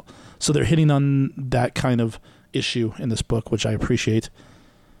acceptable. So they're hitting on that kind of issue in this book, which I appreciate.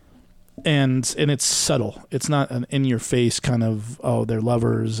 And it's subtle. It's not an in-your-face kind of, oh, they're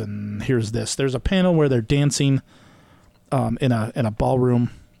lovers and here's this. There's a panel where they're dancing in a ballroom,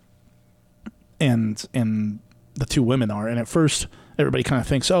 and the 2 women are. And at first, everybody kind of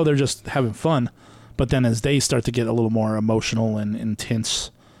thinks, oh, they're just having fun. But then as they start to get a little more emotional and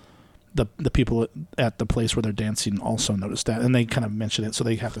intense, the people at the place where they're dancing also notice that, and they kind of mention it, so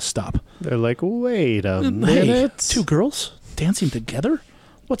they have to stop. They're like, wait a Hey, minute. 2 girls dancing together?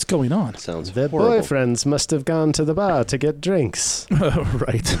 What's going on? Sounds Their horrible. boyfriends must have gone to the bar to get drinks.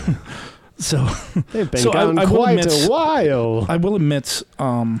 Right. So They've been So gone I will quite admit- a while. I will admit,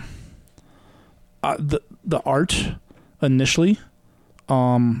 the art initially,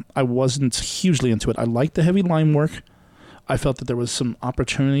 I wasn't hugely into it. I liked the heavy line work. I felt that there was some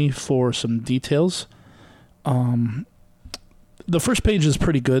opportunity for some details. The first page is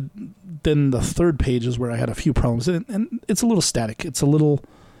pretty good. Then the 3rd page is where I had a few problems, and it's a little static. It's a little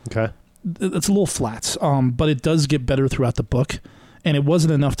flat. But it does get better throughout the book, and it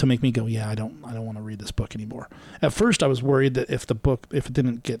wasn't enough to make me go, yeah, I don't want to read this book anymore. At first, I was worried that if it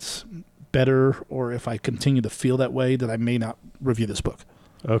didn't get better, or if I continue to feel that way, that I may not review this book.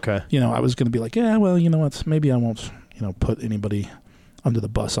 Okay. I was going to be like, yeah, well, you know what? Maybe I won't, put anybody under the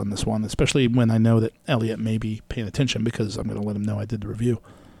bus on this one, especially when I know that Elliot may be paying attention, because I'm going to let him know I did the review.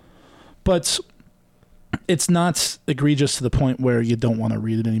 But it's not egregious to the point where you don't want to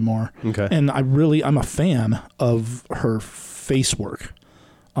read it anymore. Okay. And I'm a fan of her face work.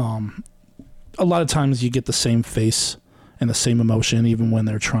 A lot of times you get the same face and the same emotion, even when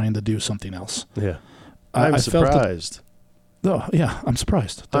they're trying to do something else. Yeah. I I'm felt that- surprised. Oh, yeah, I'm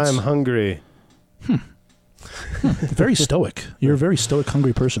surprised. I'm hungry. Very stoic. You're a very stoic,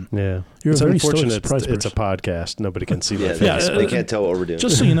 hungry person. Yeah. You're It's a very stoic, unfortunate surprised it's a person. podcast. Nobody can see my Yeah, face. Yeah, they can't tell what we're doing.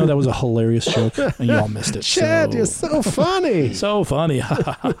 Just so you know, that was a hilarious joke, and you all missed it. Chad, you're so funny. so funny.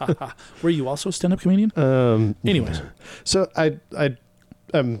 Were you also a stand-up comedian? Anyways. So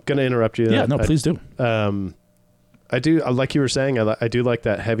I'm gonna interrupt you. Yeah, no, please do. I do, like you were saying, I do like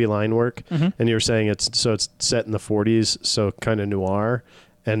that heavy line work, and you were saying it's set in the 40s, so kind of noir,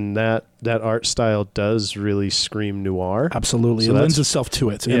 and that art style does really scream noir. Absolutely. So It that's- lends itself to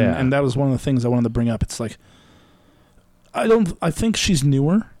it. And, Yeah. and that was one of the things I wanted to bring up. It's like, I think she's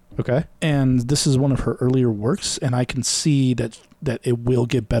newer, Okay. and this is one of her earlier works, and I can see that it will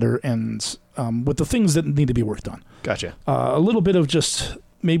get better, and with the things that need to be worked on. Gotcha. A little bit of just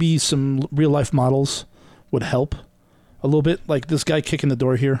maybe some real-life models would help a little bit. Like this guy kicking the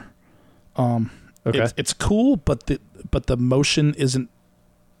door here. Okay. It's cool, but the motion isn't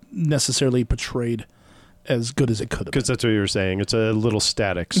necessarily portrayed as good as it could have been. Because that's what you were saying. It's a little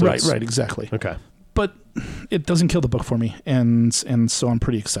static. So Right, it's- right, exactly. Okay. But it doesn't kill the book for me, and so I'm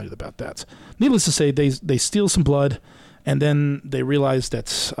pretty excited about that. Needless to say, they steal some blood, and then they realize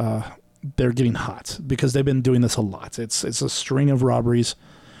that they're getting hot because they've been doing this a lot. It's a string of robberies,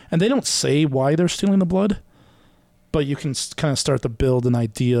 and they don't say why they're stealing the blood, but you can kind of start to build an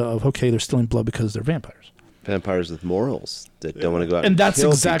idea of, okay, they're stealing blood because they're vampires. Vampires with morals that don't want to go out And that's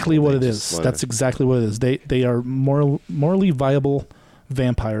kill exactly people. what They it just is. wanna- That's exactly what it is. They are morally viable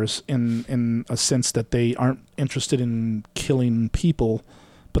vampires in a sense that they aren't interested in killing people,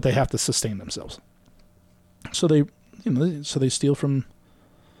 but they have to sustain themselves. So they steal from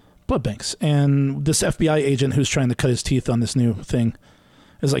blood banks. And this FBI agent who's trying to cut his teeth on this new thing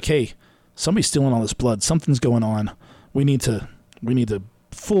is like, hey, somebody's stealing all this blood. Something's going on. We need to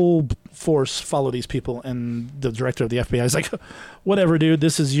full force follow these people, and the director of the FBI is like, whatever, dude,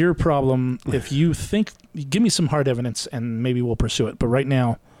 this is your problem. If you think, give me some hard evidence and maybe we'll pursue it, but right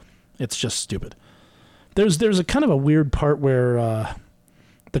now it's just stupid. There's a kind of a weird part where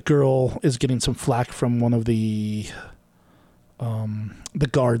the girl is getting some flack from one of the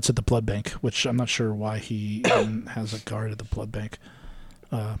guards at the blood bank, which I'm not sure why he even has a guard at the blood bank.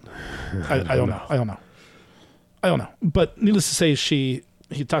 I don't know. But needless to say,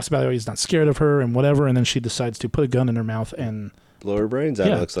 he talks about how he's not scared of her and whatever, and then she decides to put a gun in her mouth and blow her brains out.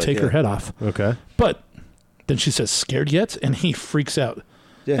 yeah, It looks like take her head off. Okay. But then she says, "Scared yet?" And he freaks out.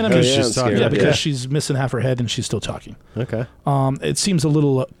 Yeah, And I mean, yeah, she's I'm talking- scared. because yeah. she's missing half her head and she's still talking. Okay. It seems a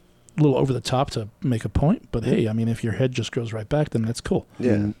little over the top to make a point, but hey, I mean, if your head just grows right back, then that's cool.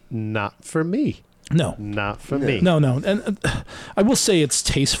 Yeah. Not for me. No, Not for No. me. no, and I will say it's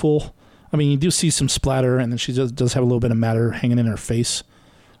tasteful. I mean, you do see some splatter, and then she does have a little bit of matter hanging in her face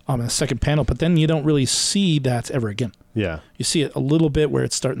in the second panel, but then you don't really see that ever again. Yeah. You see it a little bit where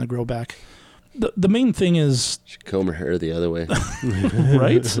it's starting to grow back. The main thing is, Should comb her hair the other way.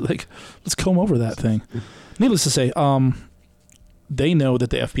 right? Like, let's comb over that thing. Needless to say, they know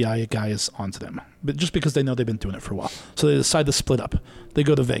that the FBI guy is onto them, but just because they know they've been doing it for a while. So they decide to split up. They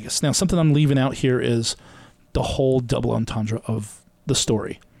go to Vegas. Now, something I'm leaving out here is the whole double entendre of the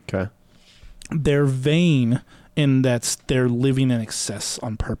story. Okay. They're vain in that they're living in excess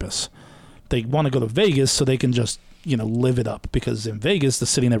on purpose. They want to go to Vegas so they can just, live it up, because in Vegas, the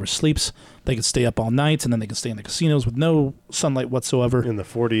city never sleeps. They can stay up all night, and then they can stay in the casinos with no sunlight whatsoever. In the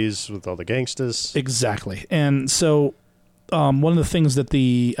 40s with all the gangsters. Exactly. And so one of the things that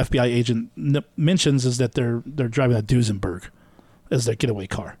the FBI agent mentions is that they're driving a Duesenberg as their getaway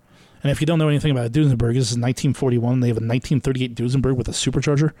car. And if you don't know anything about a Duesenberg, this is 1941. They have a 1938 Duesenberg with a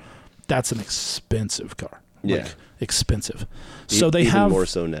supercharger. That's an expensive car. Yeah. Like, expensive. So they Even have more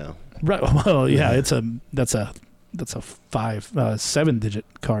so now. right. Well, yeah, that's a 7-digit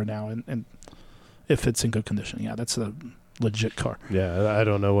car now, and if it's in good condition, yeah, that's a legit car. Yeah, I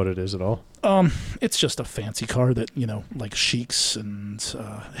don't know what it is at all. It's just a fancy car that like sheiks and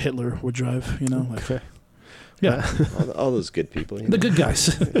Hitler would drive. Like, Okay. yeah, All those good people. the good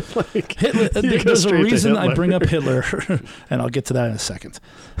guys. Like, Hitler, you go there's a straight to reason I Hitler. bring up Hitler, and I'll get to that in a second.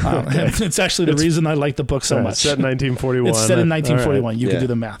 It's actually the reason I like the book so all right, much. Set in 1941. It's set in 1941. All right. You can Yeah. do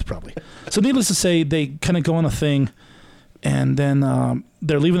the math probably. So needless to say, they kind of go on a thing, and then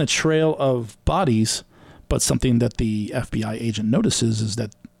they're leaving a trail of bodies. But something that the FBI agent notices is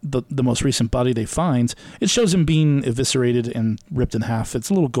that the most recent body they find, it shows him being eviscerated and ripped in half. It's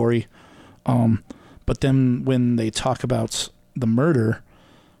a little gory. But then when they talk about the murder,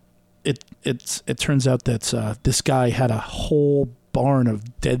 it turns out that this guy had a whole barn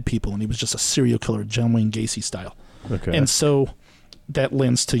of dead people, and he was just a serial killer, John Wayne Gacy style. Okay. And so that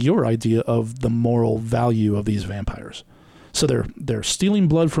lends to your idea of the moral value of these vampires. So they're stealing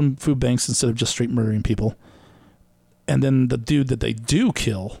blood from food banks instead of just straight murdering people. And then the dude that they do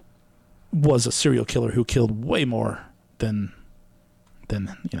kill was a serial killer who killed way more than.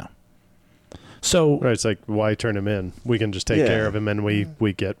 So Right, it's like, why turn him in? We can just take Yeah. care of him, and we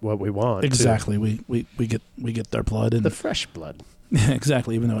get what we want. too. exactly, we get their blood and The fresh blood.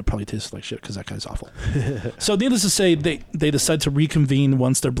 exactly, even though it probably tastes like shit because that guy's awful. So needless to say, they decide to reconvene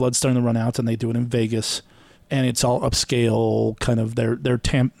once their blood's starting to run out, and they do it in Vegas, and it's all upscale. Kind of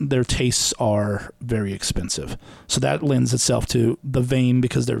their tastes are very expensive, so that lends itself to the vain,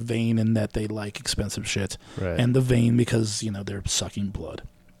 because they're vain in that they like expensive shit, Right. and the vain because they're sucking blood.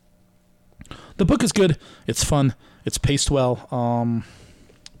 The book is good. It's fun. It's paced well.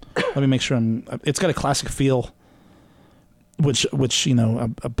 Let me make sure it's got a classic feel, which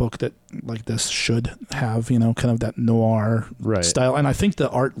a book that like this should have, kind of that noir Right. style, and I think the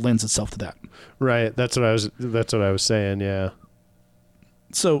art lends itself to that. Right. That's what I was saying. Yeah.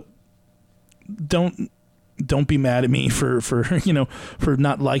 So don't be mad at me for for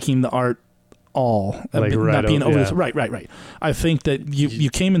not liking the art all, Like, right not being over- over yeah. right. I think that you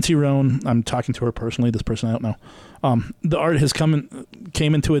came into your own. I'm talking to her personally. This person I don't know. The art has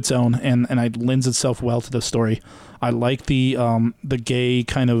came into its own, and it lends itself well to the story. I like the gay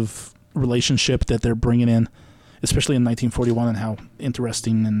kind of relationship that they're bringing in, especially in 1941, and how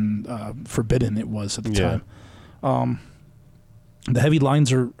interesting and forbidden it was at the Yeah. time. The heavy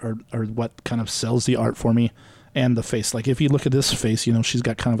lines are what kind of sells the art for me, and the face. Like, if you look at this face, she's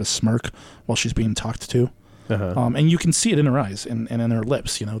got kind of a smirk while she's being talked to. Uh-huh. And you can see it in her eyes and in her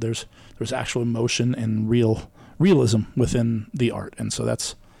lips. There's actual emotion and realism within the art, and so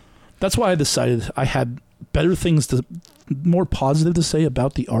that's why I decided I had more positive to say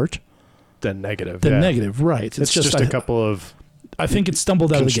about the art Then negative. than yeah. negative. Right? It's just a couple of I think it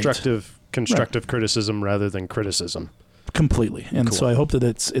stumbled out of the gate constructive criticism rather than criticism. completely, and Cool. so I hope that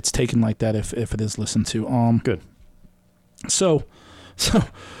it's taken like that if it is listened to. Good. So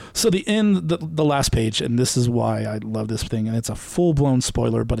the end, the last page, and this is why I love this thing, and it's a full blown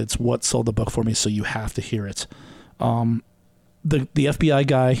spoiler, but it's what sold the book for me, so you have to hear it. The FBI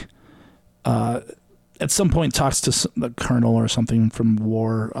guy at some point talks to the colonel or something from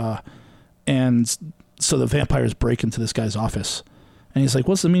war, and so the vampires break into this guy's office, and he's like,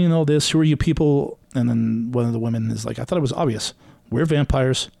 "What's the meaning of all this? Who are you people?" And then one of the women is like, "I thought it was obvious. We're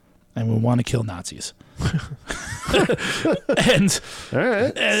vampires, and we want to kill Nazis." and All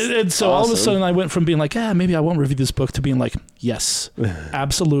right. and so all of a Awesome. sudden I went from being like, maybe I won't review this book to being like, yes,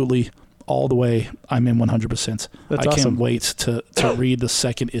 absolutely, all the way. I'm in 100%. That's I awesome. can't wait to read the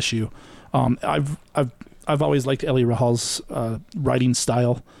second issue. I've always liked Eli Rahal's writing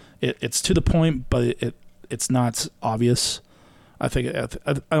style. It's to the point, but it's not obvious. I think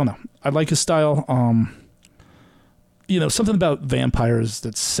I don't know. I like his style. Something about vampires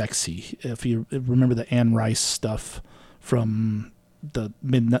that's sexy. If you remember the Anne Rice stuff from the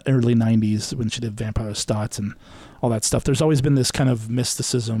early 90s when she did Vampire Stats and all that stuff, there's always been this kind of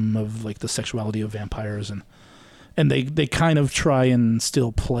mysticism of like the sexuality of vampires, and they kind of try and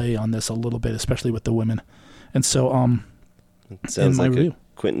still play on this a little bit, especially with the women. And so It sounds my like review.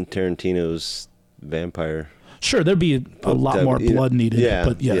 Quentin Tarantino's vampire. Sure, there'd be a lot up, more blood needed, yeah,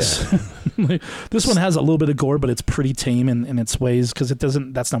 but yes. This one has a little bit of gore, but it's pretty tame in its ways because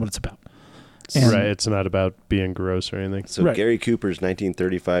that's not what it's about. And- Right. It's not about being gross or anything. So Right. Gary Cooper's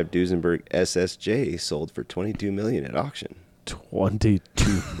 1935 Duesenberg SSJ sold for $22 million at auction. 22.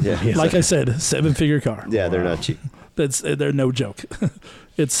 Yeah, Like I said, 7-figure car. yeah, they're not cheap. They're no joke.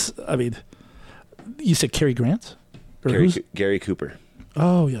 You said Cary Grant? Or who's- Gary Cooper.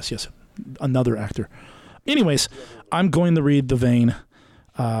 Oh, yes. Another actor. Anyways, I'm going to read The Vein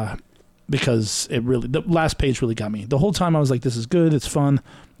because the last page really got me. The whole time I was like, this is good, it's fun.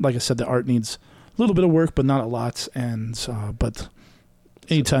 Like I said, the art needs a little bit of work, but not a lot. And but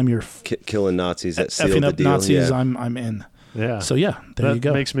anytime you're Killing Nazis that sealed effing the up deal. Nazis, yeah. I'm in. Yeah. So yeah, there that you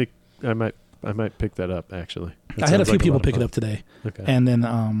go. makes me. I might pick that up actually. That I had a sounds few like people lot of pick it fun. up today, Okay. and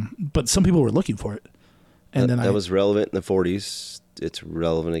then but some people were looking for it, and then that was relevant in the 40s. It's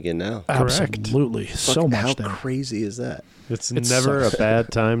relevant again now. Correct. absolutely so Fuck, much how there. crazy is that? It's It never sucks. a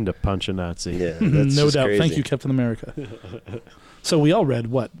bad time to punch a Nazi. Yeah, that's No just doubt. Crazy. Thank you, Captain America. So we all read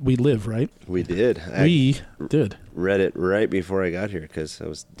what We Live, right? We did. I We did. read it right before I got here because I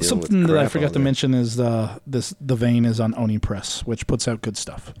was dealing Something with that I crap forgot all to day. mention is The Vein is on Oni Press, which puts out good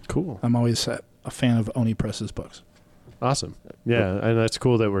stuff. Cool. I'm always a fan of Oni Press's books. Awesome. Yeah, and that's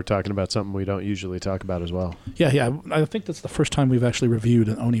cool that we're talking about something we don't usually talk about as well. Yeah. I think that's the first time we've actually reviewed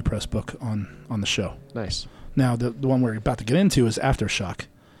an Oni Press book on the show. Nice. Now, the one we're about to get into is Aftershock,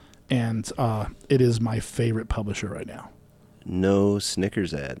 and it is my favorite publisher right now. No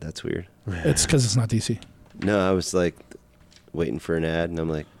Snickers ad. That's weird. It's because it's not DC. No, I was like waiting for an ad, and I'm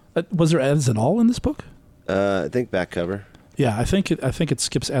like, Was there ads at all in this book? I think back cover. Yeah, I think it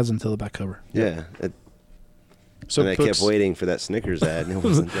skips ads until the back cover. Yeah. So and I kept waiting for that Snickers ad, and it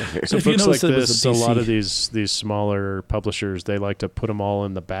wasn't there. So If you books like notice, it was this, a a lot DC. of these smaller publishers, they like to put them all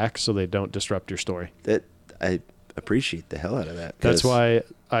in the back so they don't disrupt your story. That I appreciate the hell out of that. That's 'cause why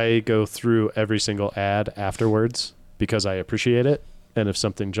I go through every single ad afterwards because I appreciate it. And if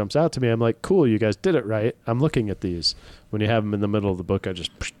something jumps out to me, I'm like, cool, you guys did it right. I'm looking at these. When you have them in the middle of the book, I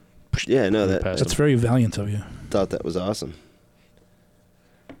just Yeah, no, move that past That's them. very valiant of you. thought that was awesome.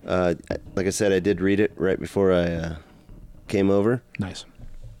 Like I said, I did read it right before I came over. Nice.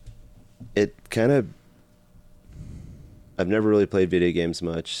 It kind of... I've never really played video games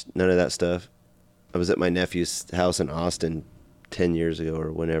much. None of that stuff. I was at my nephew's house in Austin 10 years ago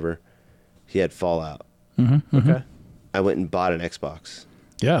or whenever. He had Fallout. Mm-hmm, Okay. I went and bought an Xbox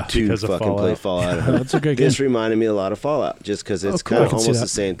Yeah. to Because of fucking play Fallout. That's a great game. This reminded me a lot of Fallout, just because it's Oh, cool. kind I of can see almost that. the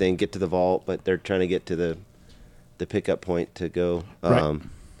same thing. Get to the vault, but they're trying to get to the pickup point to go. Right.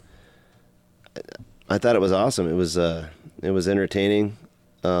 I thought it was awesome. It was entertaining.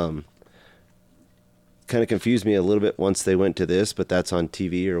 Kind of confused me a little bit once they went to this, but that's on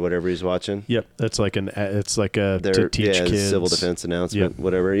TV or whatever he's watching. Yep. It's like to Their teach kids. civil defense announcement, Yep.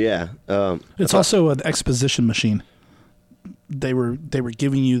 whatever. Yeah. It's also an exposition machine. They were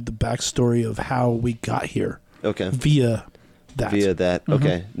giving you the backstory of how we got here okay. via that. Via that. Mhm.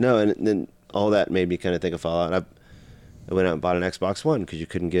 Okay. No, and then all that made me kind of think of Fallout. I went out and bought an Xbox One because you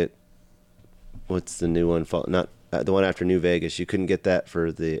couldn't get what's the new one? Not the one after New Vegas. You couldn't get that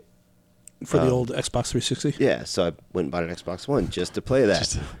for the For the old Xbox 360? Yeah, so I went and bought an Xbox One just to play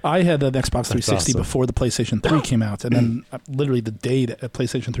that. I had an Xbox 360 awesome. before the PlayStation 3 came out, and then literally the day that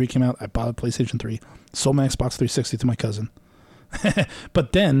PlayStation 3 came out, I bought a PlayStation 3, sold my Xbox 360 to my cousin.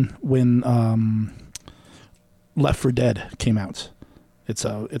 But then when Left 4 Dead came out, it's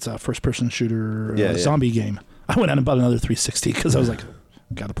a first-person shooter zombie game. I went out and bought another 360 because I was like,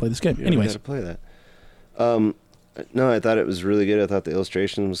 got to play this game. Yeah, Anyways, got to play that. No, I thought it was really good. I thought the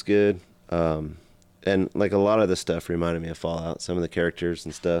illustration was good. And like a lot of the stuff reminded me of Fallout, some of the characters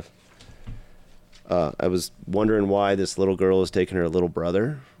and stuff. I was wondering why this little girl is taking her little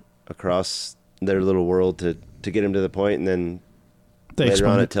brother across their little world to get him to the point, and then later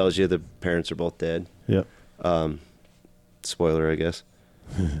on it tells you the parents are both dead. Yep. Spoiler, I guess.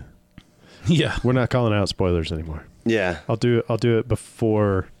 yeah. We're not calling out spoilers anymore. Yeah. I'll do it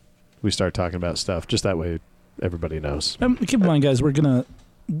before we start talking about stuff. Just that way everybody knows. Keep in mind, guys, we're gonna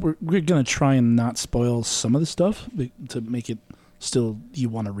try and not spoil some of the stuff to make it still you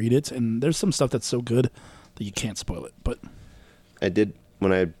want to read it. And there's some stuff that's so good that you can't spoil it. But I did,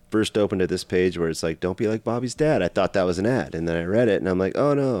 when I first opened at this page where it's like, don't be like Bobby's dad, I thought that was an ad. And then I read it and I'm like,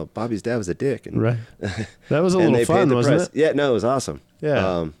 oh no, Bobby's dad was a dick. And, Right. That was a and little fun, wasn't price. it? Yeah, no, it was awesome.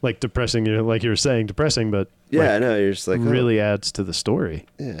 Yeah. Like depressing, like you were saying, depressing, but Yeah, like, I know. You're just like, really adds to the story.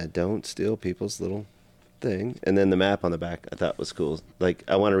 yeah, don't steal people's little thing. And then the map on the back I thought was cool. Like,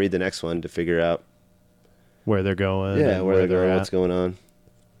 I want to read the next one to figure out Where they're going. yeah, and where they're going, at. what's going on.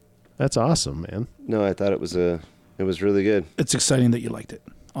 That's awesome, man. No, I thought it was really good. it's exciting that you liked it,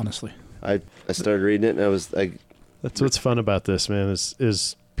 honestly. I started reading it and I was like, That's what's fun about this, man,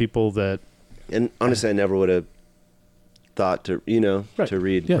 is people that and honestly I never would have thought to, Right. to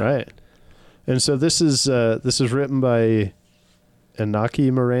read. Yeah. right. And so this is written by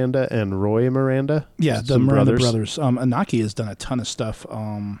Inaki Miranda and Roy Miranda. Yeah, the Some Miranda brothers. Inaki has done a ton of stuff.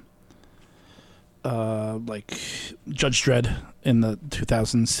 Like Judge Dredd in the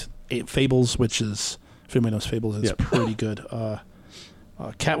 2000s. Fables, which is, if anybody knows Fables, is Yep. pretty good.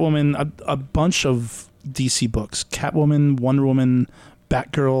 Catwoman, a bunch of DC books. Catwoman, Wonder Woman,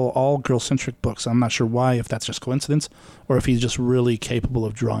 Batgirl, all girl-centric books. I'm not sure why, if that's just coincidence, or if he's just really capable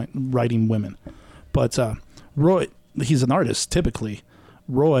of writing women. But Roy, he's an artist, typically.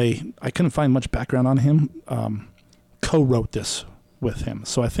 Roy, I couldn't find much background on him, co-wrote this with him.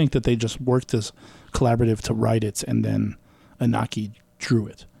 So I think that they just worked as collaborative to write it, and then Inaki drew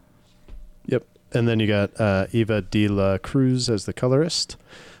it. Yep. And then you got Eva de la Cruz as the colorist.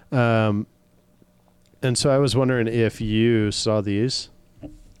 And so I was wondering if you saw these.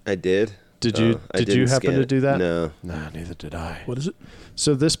 I did. Did you I did you didn't happen scan to it. do that? No. No, neither did I. What is it?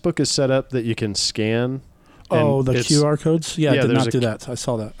 So this book is set up that you can scan. Oh, and the it's- QR codes? Yeah, Yeah, I did there's not a- do that. I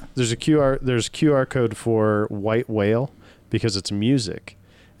saw that. There's QR code for White Whale because it's music,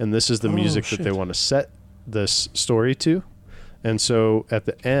 and this is the Oh, music that they shit. want to set this story to. And so at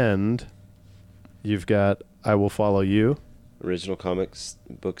the end, you've got I Will Follow You. Original comics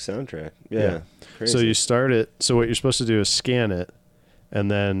book soundtrack. Yeah. Yeah. Crazy. So you start it. So what you're supposed to do is scan it, and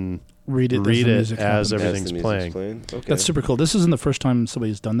then Read it, read it music as happens. everything's the music's playing. Okay. That's super cool. This isn't the first time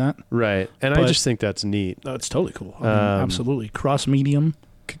somebody's done that. right. And I But- just think that's neat. No, it's totally cool. I mean, absolutely. Cross medium.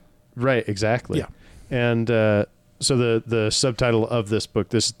 Right. Exactly. Yeah. And so the subtitle of this book,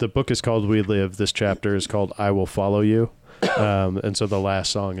 the book is called We Live. This chapter is called I Will Follow You. And so the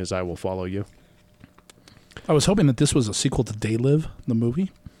last song is I Will Follow You. I was hoping that this was a sequel to They Live, the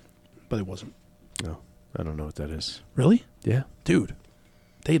movie, but it wasn't. No, I don't know what that is. Really? Yeah. Dude,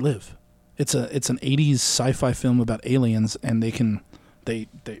 They Live. It's an 80s sci-fi film about aliens, and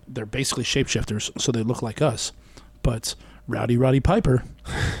they're basically shapeshifters, so they look like us. But Roddy Piper,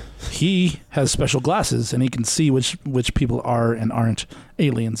 he has special glasses, and he can see which people are and aren't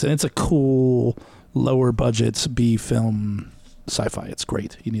aliens. And it's a cool, lower budget B film sci-fi. It's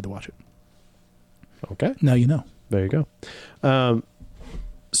great. You need to watch it. Okay. Now you know. There you go.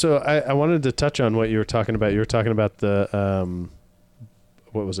 So I wanted to touch on what you were talking about. You were talking about the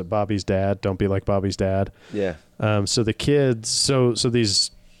what was it? Bobby's dad. Don't be like Bobby's dad. Yeah. So the kids. So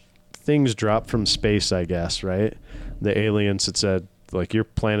these things drop from space, I guess, right? The aliens had said, like, your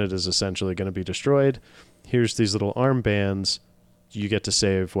planet is essentially going to be destroyed. Here's these little armbands. You get to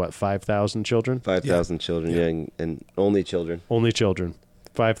save, what, 5,000 children? 5,000 children, yeah, and only children. Only children.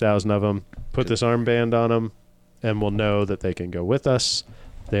 5,000 of them. Put this armband on them, and we'll know that they can go with us.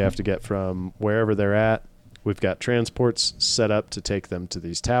 They have to get from wherever they're at. We've got transports set up to take them to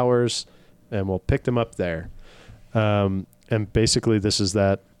these towers, and we'll pick them up there. And basically, this is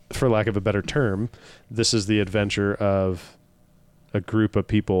that, for lack of a better term, this is the adventure of a group of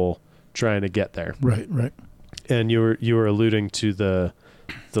people trying to get there. Right. And you were alluding to the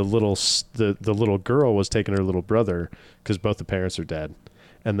the little girl was taking her little brother because both the parents are dead,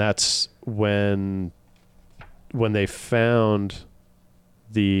 and that's when they found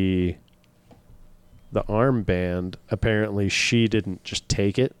the armband. Apparently, she didn't just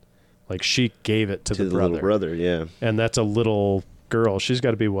take it; like she gave it to the brother. Little brother, yeah. And that's a little girl. She's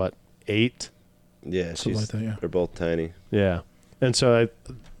got to be what, 8? Yeah, Something like that, yeah. They're both tiny. Yeah, and so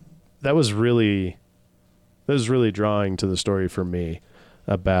that was really drawing to the story for me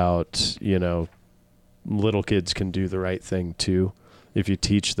about, little kids can do the right thing too. If you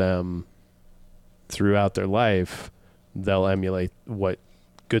teach them throughout their life, they'll emulate what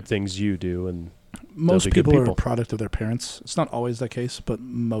good things you do, and most people are a product of their parents. It's not always that case, but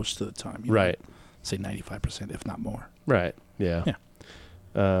most of the time, right? Say 95%, if not more. Right. Yeah.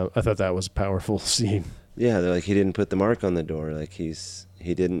 Yeah. I thought that was a powerful scene. Yeah, they're like, he didn't put the mark on the door. Like he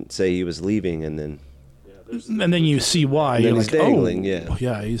didn't say he was leaving, and then you see why. And you're then like, he's dangling, yeah.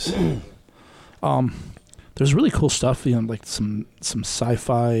 Yeah, he's. There's really cool stuff, like some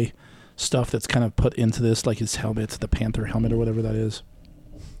sci-fi stuff that's kind of put into this, like his helmet, the Panther helmet or whatever that is.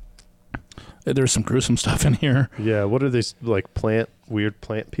 There's some gruesome stuff in here. Yeah, what are these, like, weird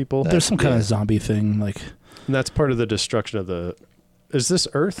plant people? There's some kind of zombie thing, like. And that's part of the destruction of the. Is this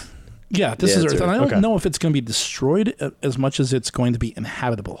Earth? Yeah, this is Earth, and I don't Okay. know if it's going to be destroyed as much as it's going to be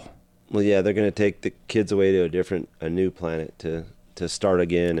inhabitable. Well, yeah, they're going to take the kids away to a new planet to start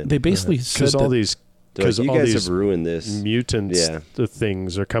again. And They basically said Because all that these. they're like, Because you all guys these have ruined this. mutants, Yeah. the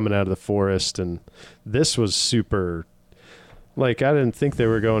things are coming out of the forest, and this was super. Like, I didn't think they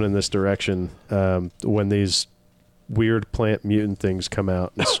were going in this direction when these weird plant mutant things come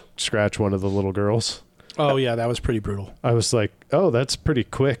out and scratch one of the little girls. Oh yeah, that was pretty brutal. I was like, oh, that's pretty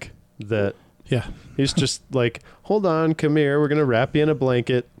quick. That Yeah, he's just like, hold on, come here. We're going to wrap you in a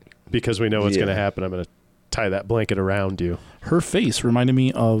blanket because we know what's going to happen. I'm going to tie that blanket around you. her face reminded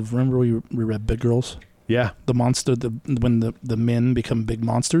me of, remember we read Big Girls? Yeah. The monster, when the men become big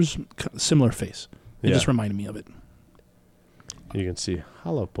monsters, similar face. It Yeah. just reminded me of it. You can see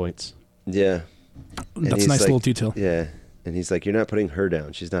hollow points. Yeah. And That's a he's nice like- little detail. Yeah. And he's like, you're not putting her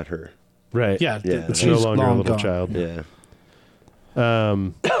down. She's not her. Right. Yeah, Yeah. It's she's no longer a long little gone. child. Yeah.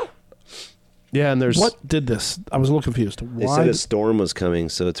 Yeah, and there's What did this? I was a little confused. They Why? said a storm was coming,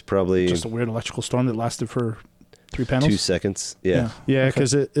 so it's probably Just a weird electrical storm that lasted for 3 panels. 2 seconds. Yeah. yeah, Okay.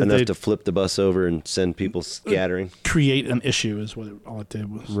 because Enough they to flip the bus over and send people scattering. Create an issue is what all it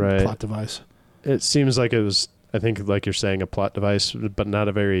did was Right. a plot device. it seems like it was. I think, like you're saying, a plot device, but not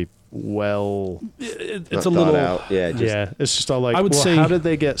a very well. It's Not a thought little. out. Yeah. Just, Yeah, it's just all like, I would well, say- how did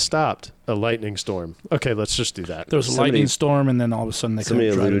they get stopped? A lightning storm. Okay, let's just do that. There was a Somebody- lightning storm, and then all of a sudden they Somebody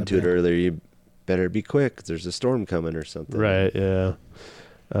couldn't drive in alluded to the it bay. earlier. You better be quick. There's a storm coming or something. Right. Yeah.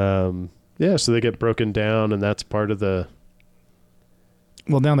 Yeah. So they get broken down, and that's part of the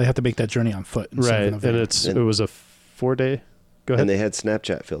Well, now they have to make that journey on foot. instead of right. in a van. And it was a 4-day. Go ahead. And they had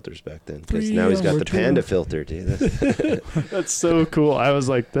Snapchat filters back then. Because 3 now he's got hour the tour. panda filter, dude. That's so cool. I was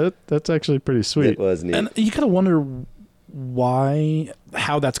like, that's actually pretty sweet. It was neat. And you kind of wonder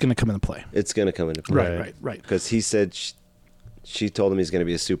how that's going to come into play. It's going to come into play. Right. Right. Because he said she told him he's going to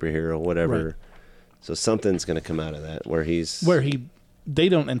be a superhero, whatever. Right. So something's going to come out of that where They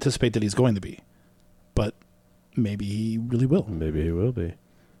don't anticipate that he's going to be, but maybe he really will. Maybe he will be.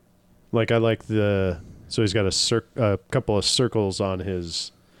 Like, I like so he's got a couple of circles on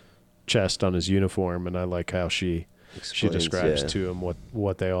his chest on his uniform, and I like how she explains, describes yeah, to him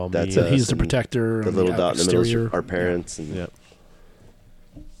what they all That's mean. us He's the and protector. the and little dot in the middle exterior. is our parents. And Yeah.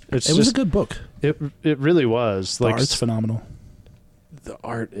 It was a good book. It really was. The Like, art's phenomenal. the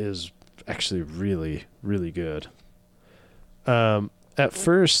art is actually really, really good. At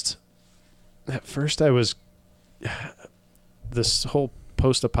first I was this whole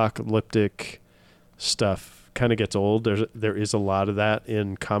post-apocalyptic stuff kind of gets old. There is a lot of that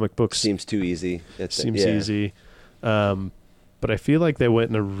in comic books. Seems too easy. Seems easy. But I feel like they went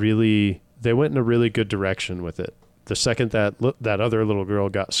in a really good direction with it. The second that other little girl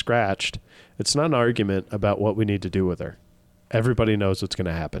got scratched, it's not an argument about what we need to do with her. Everybody knows what's going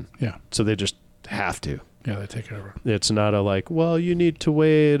to happen. Yeah. So they just have to. Yeah, they take it over. It's not a like, well, you need to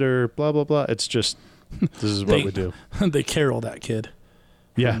wait or blah, blah, blah. It's just, this is what we do. They carol that kid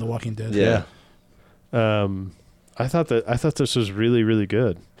Yeah. from The Walking Dead. Yeah. I thought this was really, really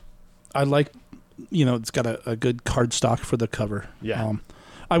good. I like, it's got a good card stock for the cover. Yeah.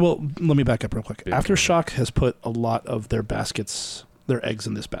 let me back up real quick. Big Aftershock has put a lot of their eggs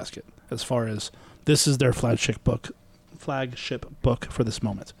in this basket, as far as this is their flagship book for this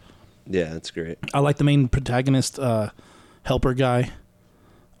moment. Yeah, that's great. I like the main protagonist, helper guy.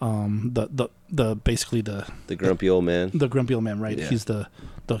 The basically the grumpy old man. the grumpy old man, right? Yeah. He's the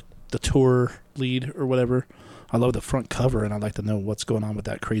tour lead or whatever. I love the front cover, and I'd like to know what's going on with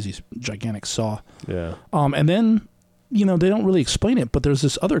that crazy gigantic saw. Yeah. And then, they don't really explain it, but there's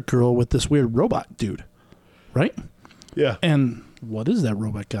this other girl with this weird robot dude, right? Yeah. And what is that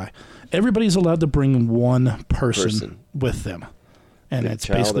robot guy? Everybody's allowed to bring one person with them, and The it's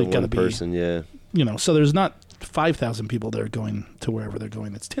child basically and got to one be person. Yeah. So there's not 5,000 people that are going to wherever they're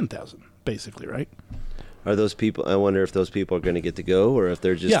going. It's 10,000, basically, right? Are those people? I wonder if those people are going to get to go, or if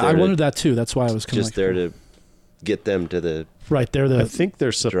they're just Yeah, there I to- wondered that too. That's why I was kind of just there to get them to the. right. They're I the think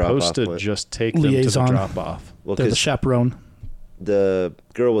they're supposed to point. just take them Liaison. to the drop off. Well, they're the because chaperone. the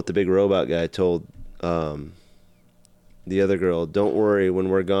girl with the big robot guy told the other girl, "Don't worry, when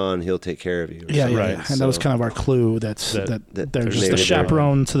we're gone, he'll take care of you." or Yeah, something. Right. And that was kind of our clue that That they're they're just the maybe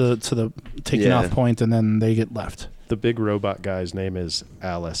chaperone to the taking Yeah. off point, and then they get left. The big robot guy's name is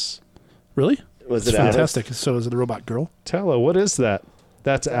Alice. Really? Was It's it Alice? fantastic. So is it the robot girl? Tella, what is that?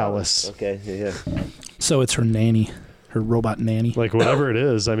 That's Alice. Okay, yeah. So it's her nanny, her robot nanny. Like whatever it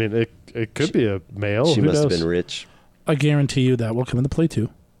is. I mean, it could be a male. She Who must have knows? been rich. I guarantee you that will come into play too.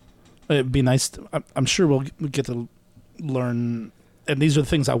 It'd be nice. I'm sure we'll get to learn, and these are the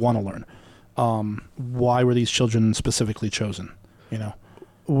things I want to learn. Why were these children specifically chosen?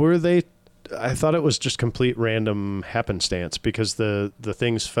 Were they? I thought it was just complete random happenstance because the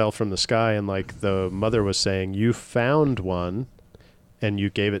things fell from the sky and like the mother was saying, you found one, and you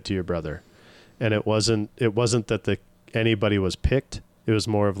gave it to your brother, and it wasn't that anybody was picked. It was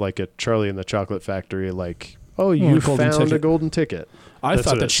more of like a Charlie and the Chocolate Factory, like, oh, you golden found a ticket. golden ticket. I That's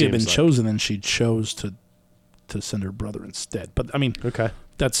thought what that it she had been seems like. chosen, and she chose to send her brother instead. But I mean, Okay.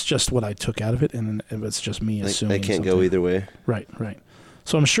 that's just what I took out of it, and it was just me assuming. They can't go something. either way. Right.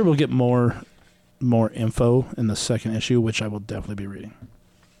 So I'm sure we'll get more info in the second issue, which I will definitely be reading.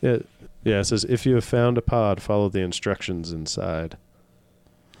 Yeah. It says if you have found a pod, follow the instructions inside.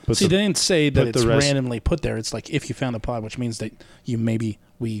 But See, they didn't say that put it's the rest- randomly put there. It's like if you found a pod, which means that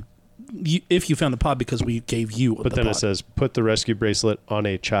if you found a pod because we gave you. But the then pod. it says put the rescue bracelet on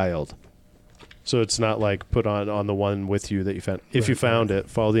a child. So it's not like put on the one with you that you found. If you Right, found it,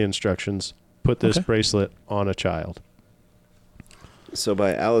 follow the instructions. Put this Okay. bracelet on a child. So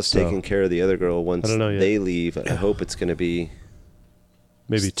by Alice So- taking care of the other girl once I don't know yet. they leave, I hope it's going to be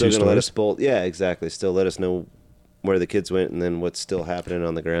Maybe still two gonna let us stories. both. Yeah, exactly. Still let us know where the kids went and then what's still happening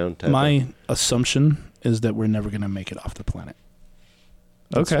on the ground. type my thing. assumption is that we're never going to make it off the planet.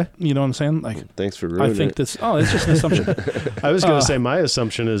 Okay. You know what I'm saying? Like, Thanks for I ruining think it. this. Oh, it's just an assumption. I was going Uh, to say my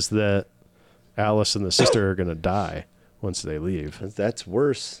assumption is that Alice and the sister are going to die once they leave. That's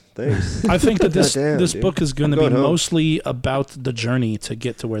worse. Thanks. I think that this Goddamn, this dude. book is going to I'm be going home. mostly about the journey to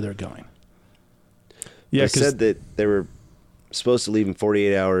get to where they're going. Yeah, They 'cause said that they were supposed to leave in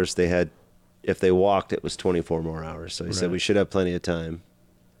 48 hours. They had, if they walked, it was 24 more hours. So he said Right. we should have plenty of time.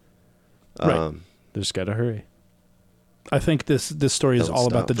 Right. they just got to hurry. I think this story is Don't all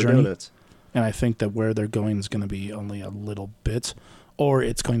about stop the for journey, donuts. and I think that where they're going is going to be only a little bit, or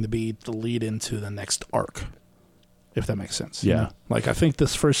it's going to be the lead into the next arc, if that makes sense. Yeah. Like I think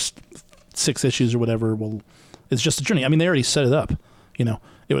this first 6 issues or whatever it's just a journey. I mean, they already set it up.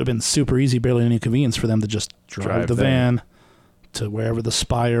 It would have been super easy, barely any inconvenience for them to just drive the there. van to wherever the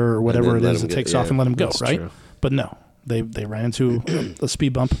spire or whatever then it let is them it get- takes yeah, off and let them go, That's right? true. But no, they ran into a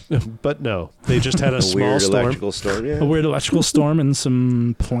speed bump, But no, they just had a A small weird storm. electrical storm. Yeah. a weird electrical storm, and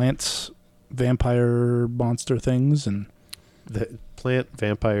some plant vampire monster things, and The plant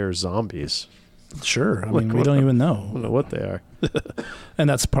vampire zombies. sure, I Like, mean we what don't the- even I don't know, know what they are. and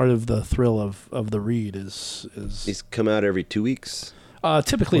that's part of the thrill of the read is These come out every 2 weeks.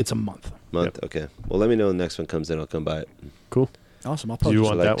 typically it's a month. Month. Okay. Well, let me know when the next one comes in. I'll come by it. Cool. Awesome, I'll Do post. you it.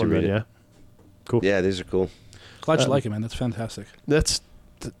 want like that to one then? read it. Yeah. Cool. Yeah, these are cool. Glad you like it, man. That's fantastic. That's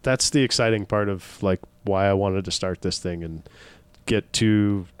the exciting part of like why I wanted to start this thing and get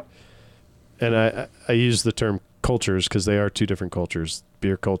to. And I use the term cultures because they are two different cultures.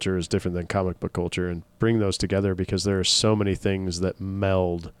 Beer culture is different than comic book culture, and bring those together because there are so many things that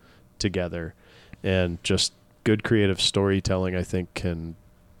meld together, and just good creative storytelling I think can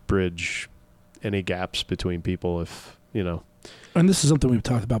bridge any gaps between people if And this is something we've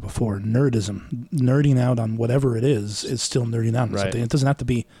talked about before. Nerdism, nerding out on whatever it is still nerding out on Right. something. It doesn't have to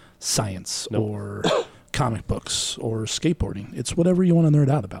be science Nope. or comic books or skateboarding. It's whatever you want to nerd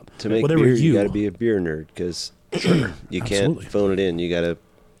out about. To make whatever beer, you got to be a beer nerd because you can't Absolutely. phone it in. You got to.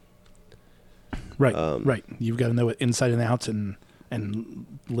 Right, Um, right. You've got to know it inside and out and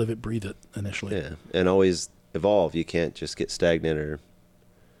live it, breathe it initially. Yeah, and always evolve. You can't just get stagnant or.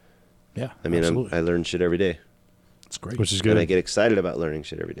 Yeah, I mean, absolutely. I learn shit every day. It's great. which is And I good. get excited about learning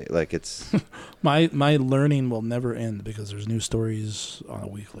shit every day. Like it's My learning will never end because there's new stories on a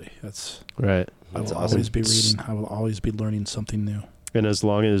weekly. That's Right. I will That's always awesome. be reading. I will always be learning something new. And as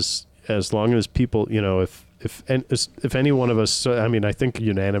long as people, if any one of us, I mean, I think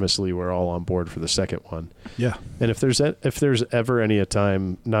unanimously we're all on board for the second one. Yeah. And if there's ever any a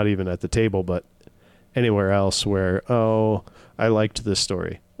time, not even at the table, but anywhere else where, oh, I liked this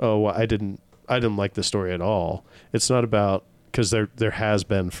story. Oh, well, I didn't like the story at all. It's not about, because there has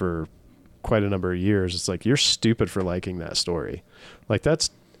been for quite a number of years. It's like, you're stupid for liking that story. Like, that's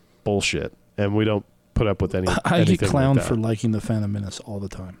bullshit. And we don't put up with anything I get clowned like that. for liking the Phantom Menace all the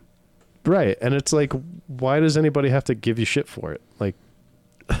time. Right. And it's like, why does anybody have to give you shit for it? Like,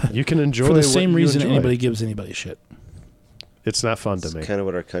 you can enjoy For the what same you reason enjoy. anybody gives anybody shit. It's not fun it's to me. kind of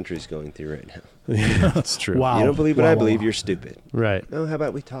what our country's going through right now. That's true. Wow. You don't believe what Wow, I wow, believe, wow. you're stupid. Right. No, how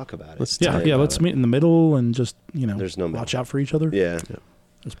about we talk about it? Let's Yeah, talk yeah. about Let's it. meet in the middle and just There's no watch middle. out for each other. Yeah,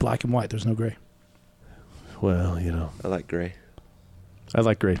 There's black and white. There's no gray. Well, I like gray. I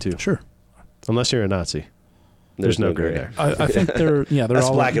like gray too. Sure. Unless you're a Nazi. There's no gray there. I think they're That's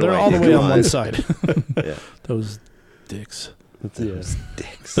all black and they're white. all the way Come on on. one side. Yeah. Those dicks. Those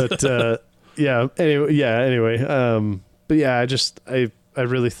dicks. But yeah. Anyway. But yeah, I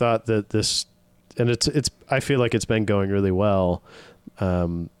really thought that this, and it's I feel like it's been going really well.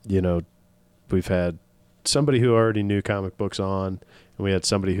 We've had somebody who already knew comic books on, and we had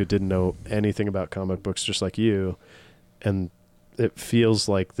somebody who didn't know anything about comic books, just like you, and it feels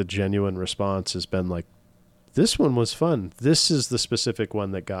like the genuine response has been like, this one was fun. This is the specific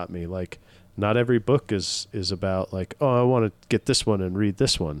one that got me. Like, not every book is about like, oh, I want to get this one and read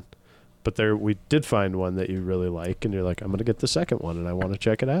this one. But we did find one that you really like, and you're like, I'm going to get the second one, and I want to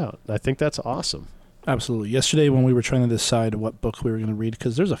check it out. I think that's awesome. Absolutely. Yesterday when we were trying to decide what book we were going to read,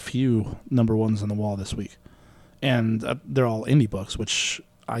 because there's a few number ones on the wall this week, and they're all indie books, which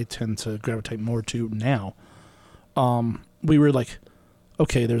I tend to gravitate more to now. We were like,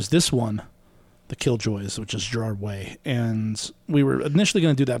 okay, there's this one, The Killjoys, which is Gerard Way, and we were initially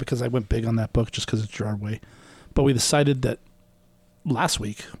going to do that because I went big on that book just because it's Gerard Way, but we decided that last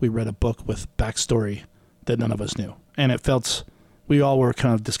week we read a book with backstory that none of us knew, and it felt we all were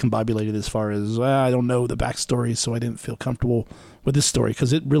kind of discombobulated as far as I don't know the backstory, so I didn't feel comfortable with this story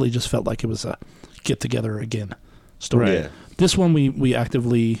because it really just felt like it was a get together again story. Yeah. This one we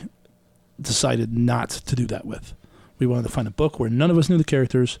actively decided not to do that with. We wanted to find a book where none of us knew the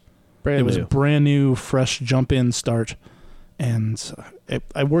characters. Brand It was new. a brand new, fresh jump in start, and it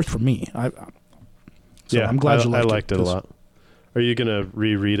worked for me. So I'm glad you liked it. I liked it a lot. Are you gonna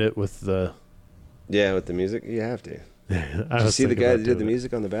reread it with the? Yeah, with the music, you have to. I Did you was see the thinking guy about that did doing the it.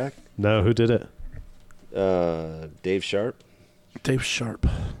 music on the back? No, who did it? Dave Sharp. Dave Sharp.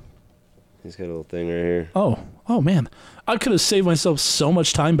 He's got a little thing right here. Oh man, I could have saved myself so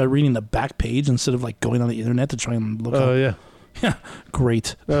much time by reading the back page instead of like going on the internet to try and look. Oh up. yeah.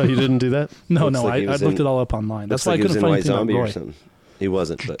 Great. Oh, you didn't do that? No, Looks no, like he I was looked in- it all up online. That's Looks why like I he was couldn't in find White anything Zombie about or Roy. something. He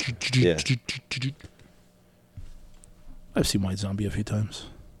wasn't, but yeah. I've seen White Zombie a few times.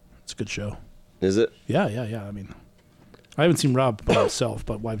 It's a good show. Is it? Yeah. I mean, I haven't seen Rob by himself,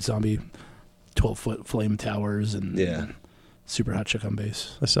 but White Zombie, 12-foot flame towers and Yeah. super hot chick on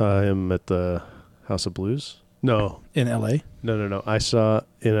bass I saw him at the House of Blues. No. in L.A. No. I saw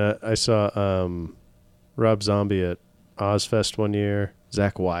Rob Zombie at Ozfest one year.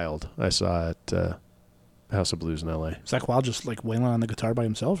 Zach Wilde I saw at House of Blues in L.A. Zach Wilde just like wailing on the guitar by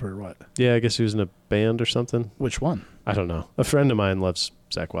himself, or what? Yeah, I guess he was in a band or something. Which one? I don't know. A friend of mine loves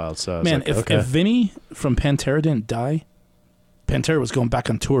Zach Wilde, so I was Man, like, if okay. Vinny from Pantera didn't die, Pantera was going back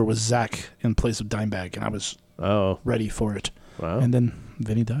on tour with Zach in place of Dimebag, and I was Oh, ready for it. wow. And then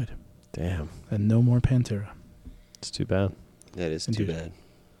Vinny died, Damn. and no more Pantera. It's too bad. That is too Indeed. bad.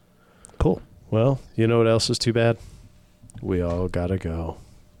 Cool. Well, you know what else is too bad? We all gotta go.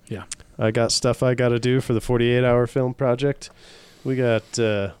 Yeah. I got stuff I gotta do for the 48-hour film project. We got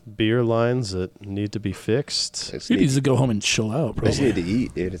beer lines that need to be fixed. I just He need, needs to go home and chill out, I just probably. need to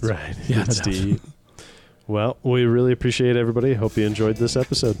eat, dude. It's Right. Yeah, It's no to doubt. eat. Well, we really appreciate everybody. Hope you enjoyed this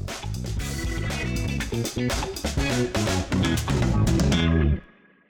episode.